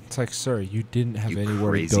 It's like, sir, you didn't have You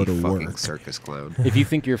anywhere to crazy go to fucking work. circus clown. If you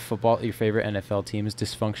think your favorite NFL team is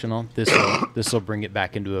dysfunctional, this will bring it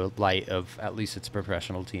back into a light of at least it's a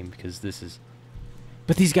professional team because this is.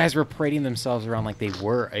 But these guys were parading themselves around like they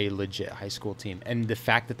were a legit high school team, and the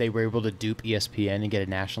fact that they were able to dupe ESPN and get a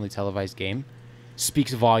nationally televised game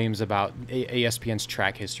speaks volumes about ESPN's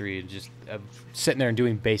track history and just sitting there and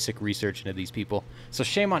doing basic research into these people. So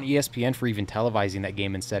shame on ESPN for even televising that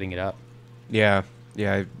game and setting it up. yeah.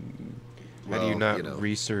 Yeah. How do you Well, not you know.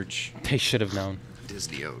 research? They should have known.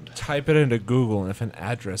 Disney owned. Type it into Google, and if an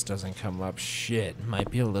address doesn't come up, shit, might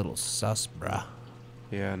be a little sus, bruh.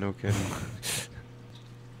 Yeah, no kidding.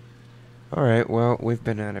 All right, well, we've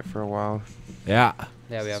been at it for a while. Yeah.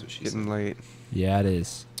 Yeah, we have. So Getting late. Yeah, it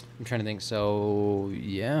is. I'm trying to think. So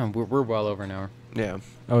yeah, we're well over an hour. Yeah.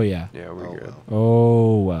 Oh, yeah. Yeah, we're Oh, good. well.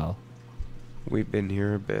 Oh, well. We've been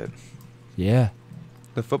here a bit. Yeah.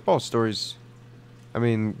 The football stories, I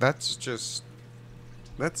mean, that's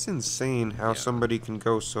insane how Yeah. somebody can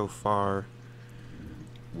go so far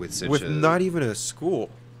With such with a, not even a school.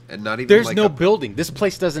 and not even There's like no a, building. This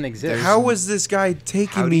place doesn't exist. How was this guy how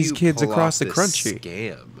taking do these you kids pull across off the this country?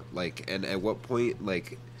 Scam, like, and at what point,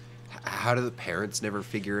 like, how do the parents never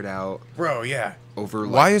figure it out? Bro, yeah. Over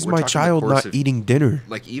like, Why is we're my talking the child course not of, eating dinner?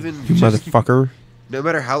 like even You just, motherfucker. no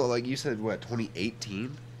matter how, like you said, what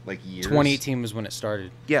 2018, like years. 2018 was when it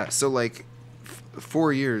started. Yeah, so like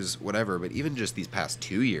 4 years, whatever. But even just these past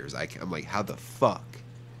 2 years, I'm like, how the fuck?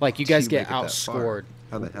 Like you do guys you get make it that far? outscored.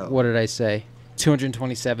 How the hell? What did I say?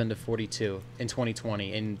 227 to 42 in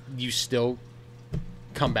 2020, and you still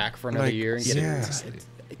come back for another Like, year and get yeah. it. It's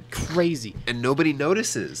crazy. And nobody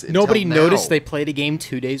notices. Until Nobody now. noticed they played a game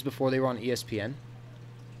 2 days before they were on ESPN.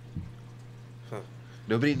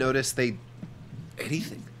 Nobody noticed they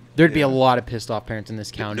anything. There'd be a Yeah. lot of pissed off parents in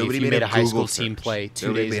this county Nobody if you made made a a high school Google team search. play 2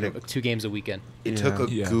 Nobody days, made a- 2 games a weekend. It Yeah. took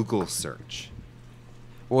a Yeah. Google search.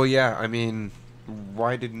 Well, yeah, I mean,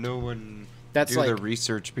 why did no one That's do the like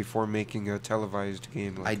research before making a televised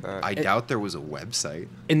game like that? I doubt there was a website.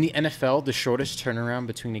 in the NFL, the shortest turnaround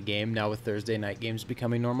between a game now with Thursday night games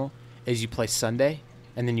becoming normal is you play Sunday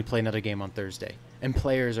and then you play another game on Thursday. And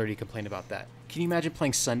players already complain about that. Can you imagine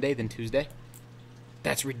playing Sunday then Tuesday?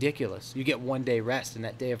 That's ridiculous. You get 1 day rest, and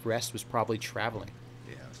that day of rest was probably traveling.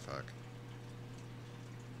 Yeah, fuck.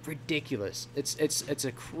 Ridiculous. It's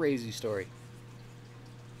a crazy story.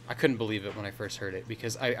 I couldn't believe it when I first heard it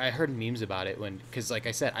because I heard memes about it because like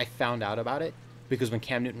I said, I found out about it because when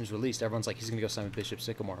Cam Newton was released, everyone's like, he's gonna go sign with Bishop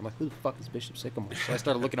Sycamore. I'm like, who the fuck is Bishop Sycamore? So I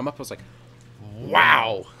started looking him up. I was like,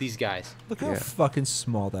 wow, these guys. Look how Yeah. fucking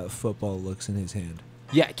small that football looks in his hand.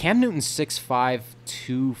 Yeah, Cam Newton's 6'5",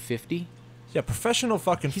 250. Yeah, professional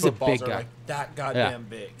fucking He's a footballs big are guy. like that Yeah. goddamn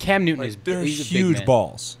big. Cam Newton Like, is they're he's a big huge man.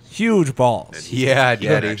 balls. Huge balls. And he- Yeah, he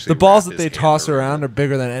can Daddy. actually The balls wrap that they his hand toss around around it. are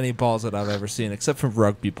bigger than any balls that I've ever seen, except for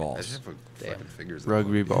rugby I balls. just have Damn. fucking fingers. that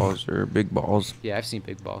Rugby look- balls or big balls. Yeah, I've seen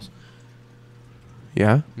big balls.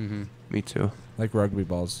 Yeah? Mm-hmm. Me too. Like rugby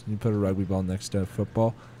balls. You put a rugby ball next to a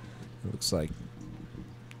football, it looks like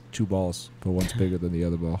 2 balls, but one's bigger than the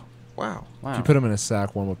other ball. Wow. Wow. If you put them in a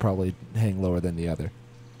sack, one would probably hang lower than the other.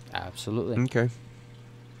 Absolutely. Okay.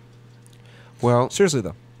 Well, Seriously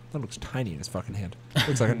though, that looks tiny in his fucking hand.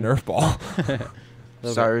 Looks like a Nerf ball.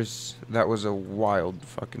 Cyrus, that was a wild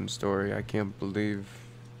fucking story. I can't believe.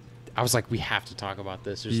 I was like, we have to talk about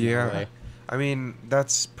this. There's no Yeah. way. I mean,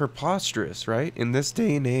 that's preposterous, right? In this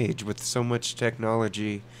day and age, with so much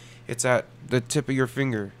technology, it's at the tip of your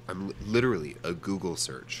finger. Literally a Google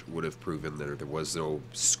search would have proven that there was no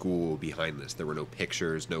school behind this. There were no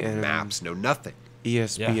pictures, no And- maps, no nothing.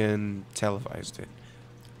 ESPN televised it.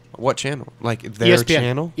 What channel? Like their ESPN.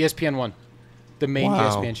 channel? ESPN 1. The main Wow.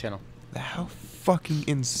 ESPN channel. How fucking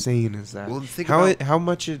insane is that? Well, and think how about-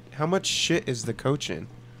 how much shit is the coach in?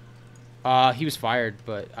 He was fired,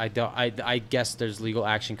 but I guess there's legal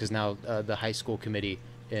action because now the high school committee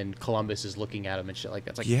in Columbus is looking at him and shit like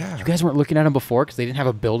that. It's like, Yeah. you guys weren't looking at him before because they didn't have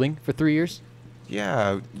a building for 3 years.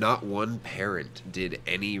 Yeah, Not one parent did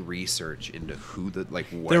any research into who the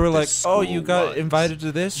what They were the like, "Oh, you school got was. invited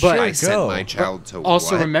to this? But- Sure, I go." sent my child to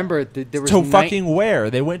Also, what? remember that there was to fucking where?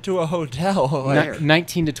 They went to a hotel. Like,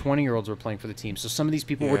 19 to 20-year-olds were playing for the team. So some of these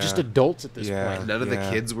people were just Yeah. adults at this Yeah. point. None of the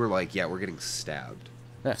Yeah. kids were like, "Yeah, we're getting stabbed."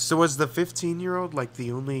 So was the 15-year-old like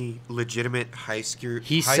the only legitimate high school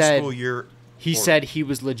He said- school year? He or- said he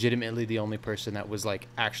was legitimately the only person that was like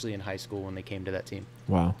actually in high school when they came to that team.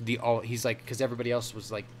 wow. He's like, because everybody else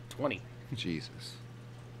was like 20. Jesus.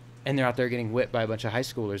 And they're out there getting whipped by a bunch of high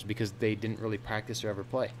schoolers because they didn't really practice or ever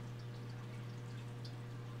play.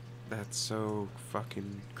 That's so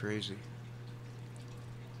fucking crazy.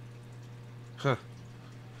 Huh.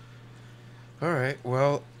 All right.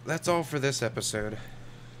 Well, that's all for this episode.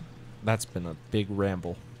 That's been a big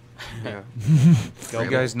ramble. Yeah. You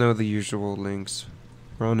guys know the usual links.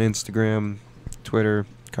 We're on Instagram, Twitter,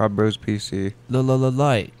 CodBrosPC.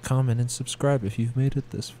 Like, comment, and subscribe if you've made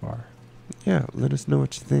it this far. Yeah, let us know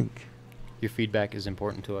what you think. Your feedback is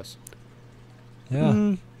important to us. Yeah.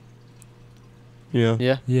 Mm. Yeah.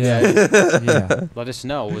 Yeah. Yeah. Yeah. Let us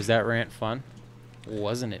know. Was that rant fun?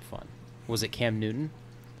 Wasn't it fun? Was it Cam Newton?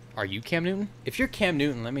 Are you Cam Newton? If you're Cam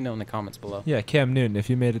Newton, let me know in the comments below. Yeah, Cam Newton, if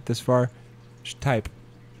you made it this far, just type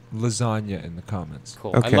lasagna in the comments.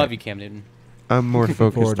 Cool. I Okay. love you, Cam Newton. I'm more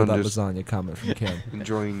Forward focused to on that just lasagna comment from Cam.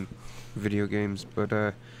 enjoying video games,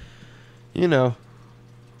 but you know.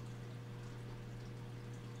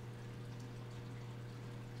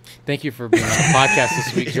 Thank you for being on the podcast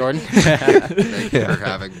this week, Jordan. Thank you Yeah. for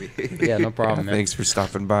having me. Yeah, no problem, man. Thanks for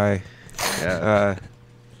stopping by. Yeah.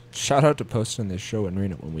 Shout out to posting this show in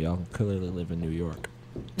Reno when we all clearly live in New York.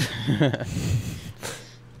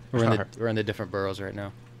 We're in the different boroughs right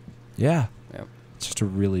now. Yeah. Yep. It's just a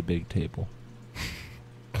really big table.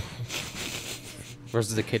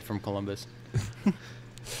 versus the kid from Columbus.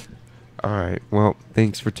 All right. Well,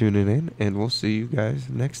 thanks for tuning in, and we'll see you guys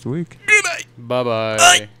next week.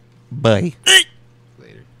 Bye-bye. Bye.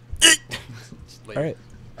 Later. All right.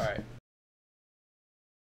 All right.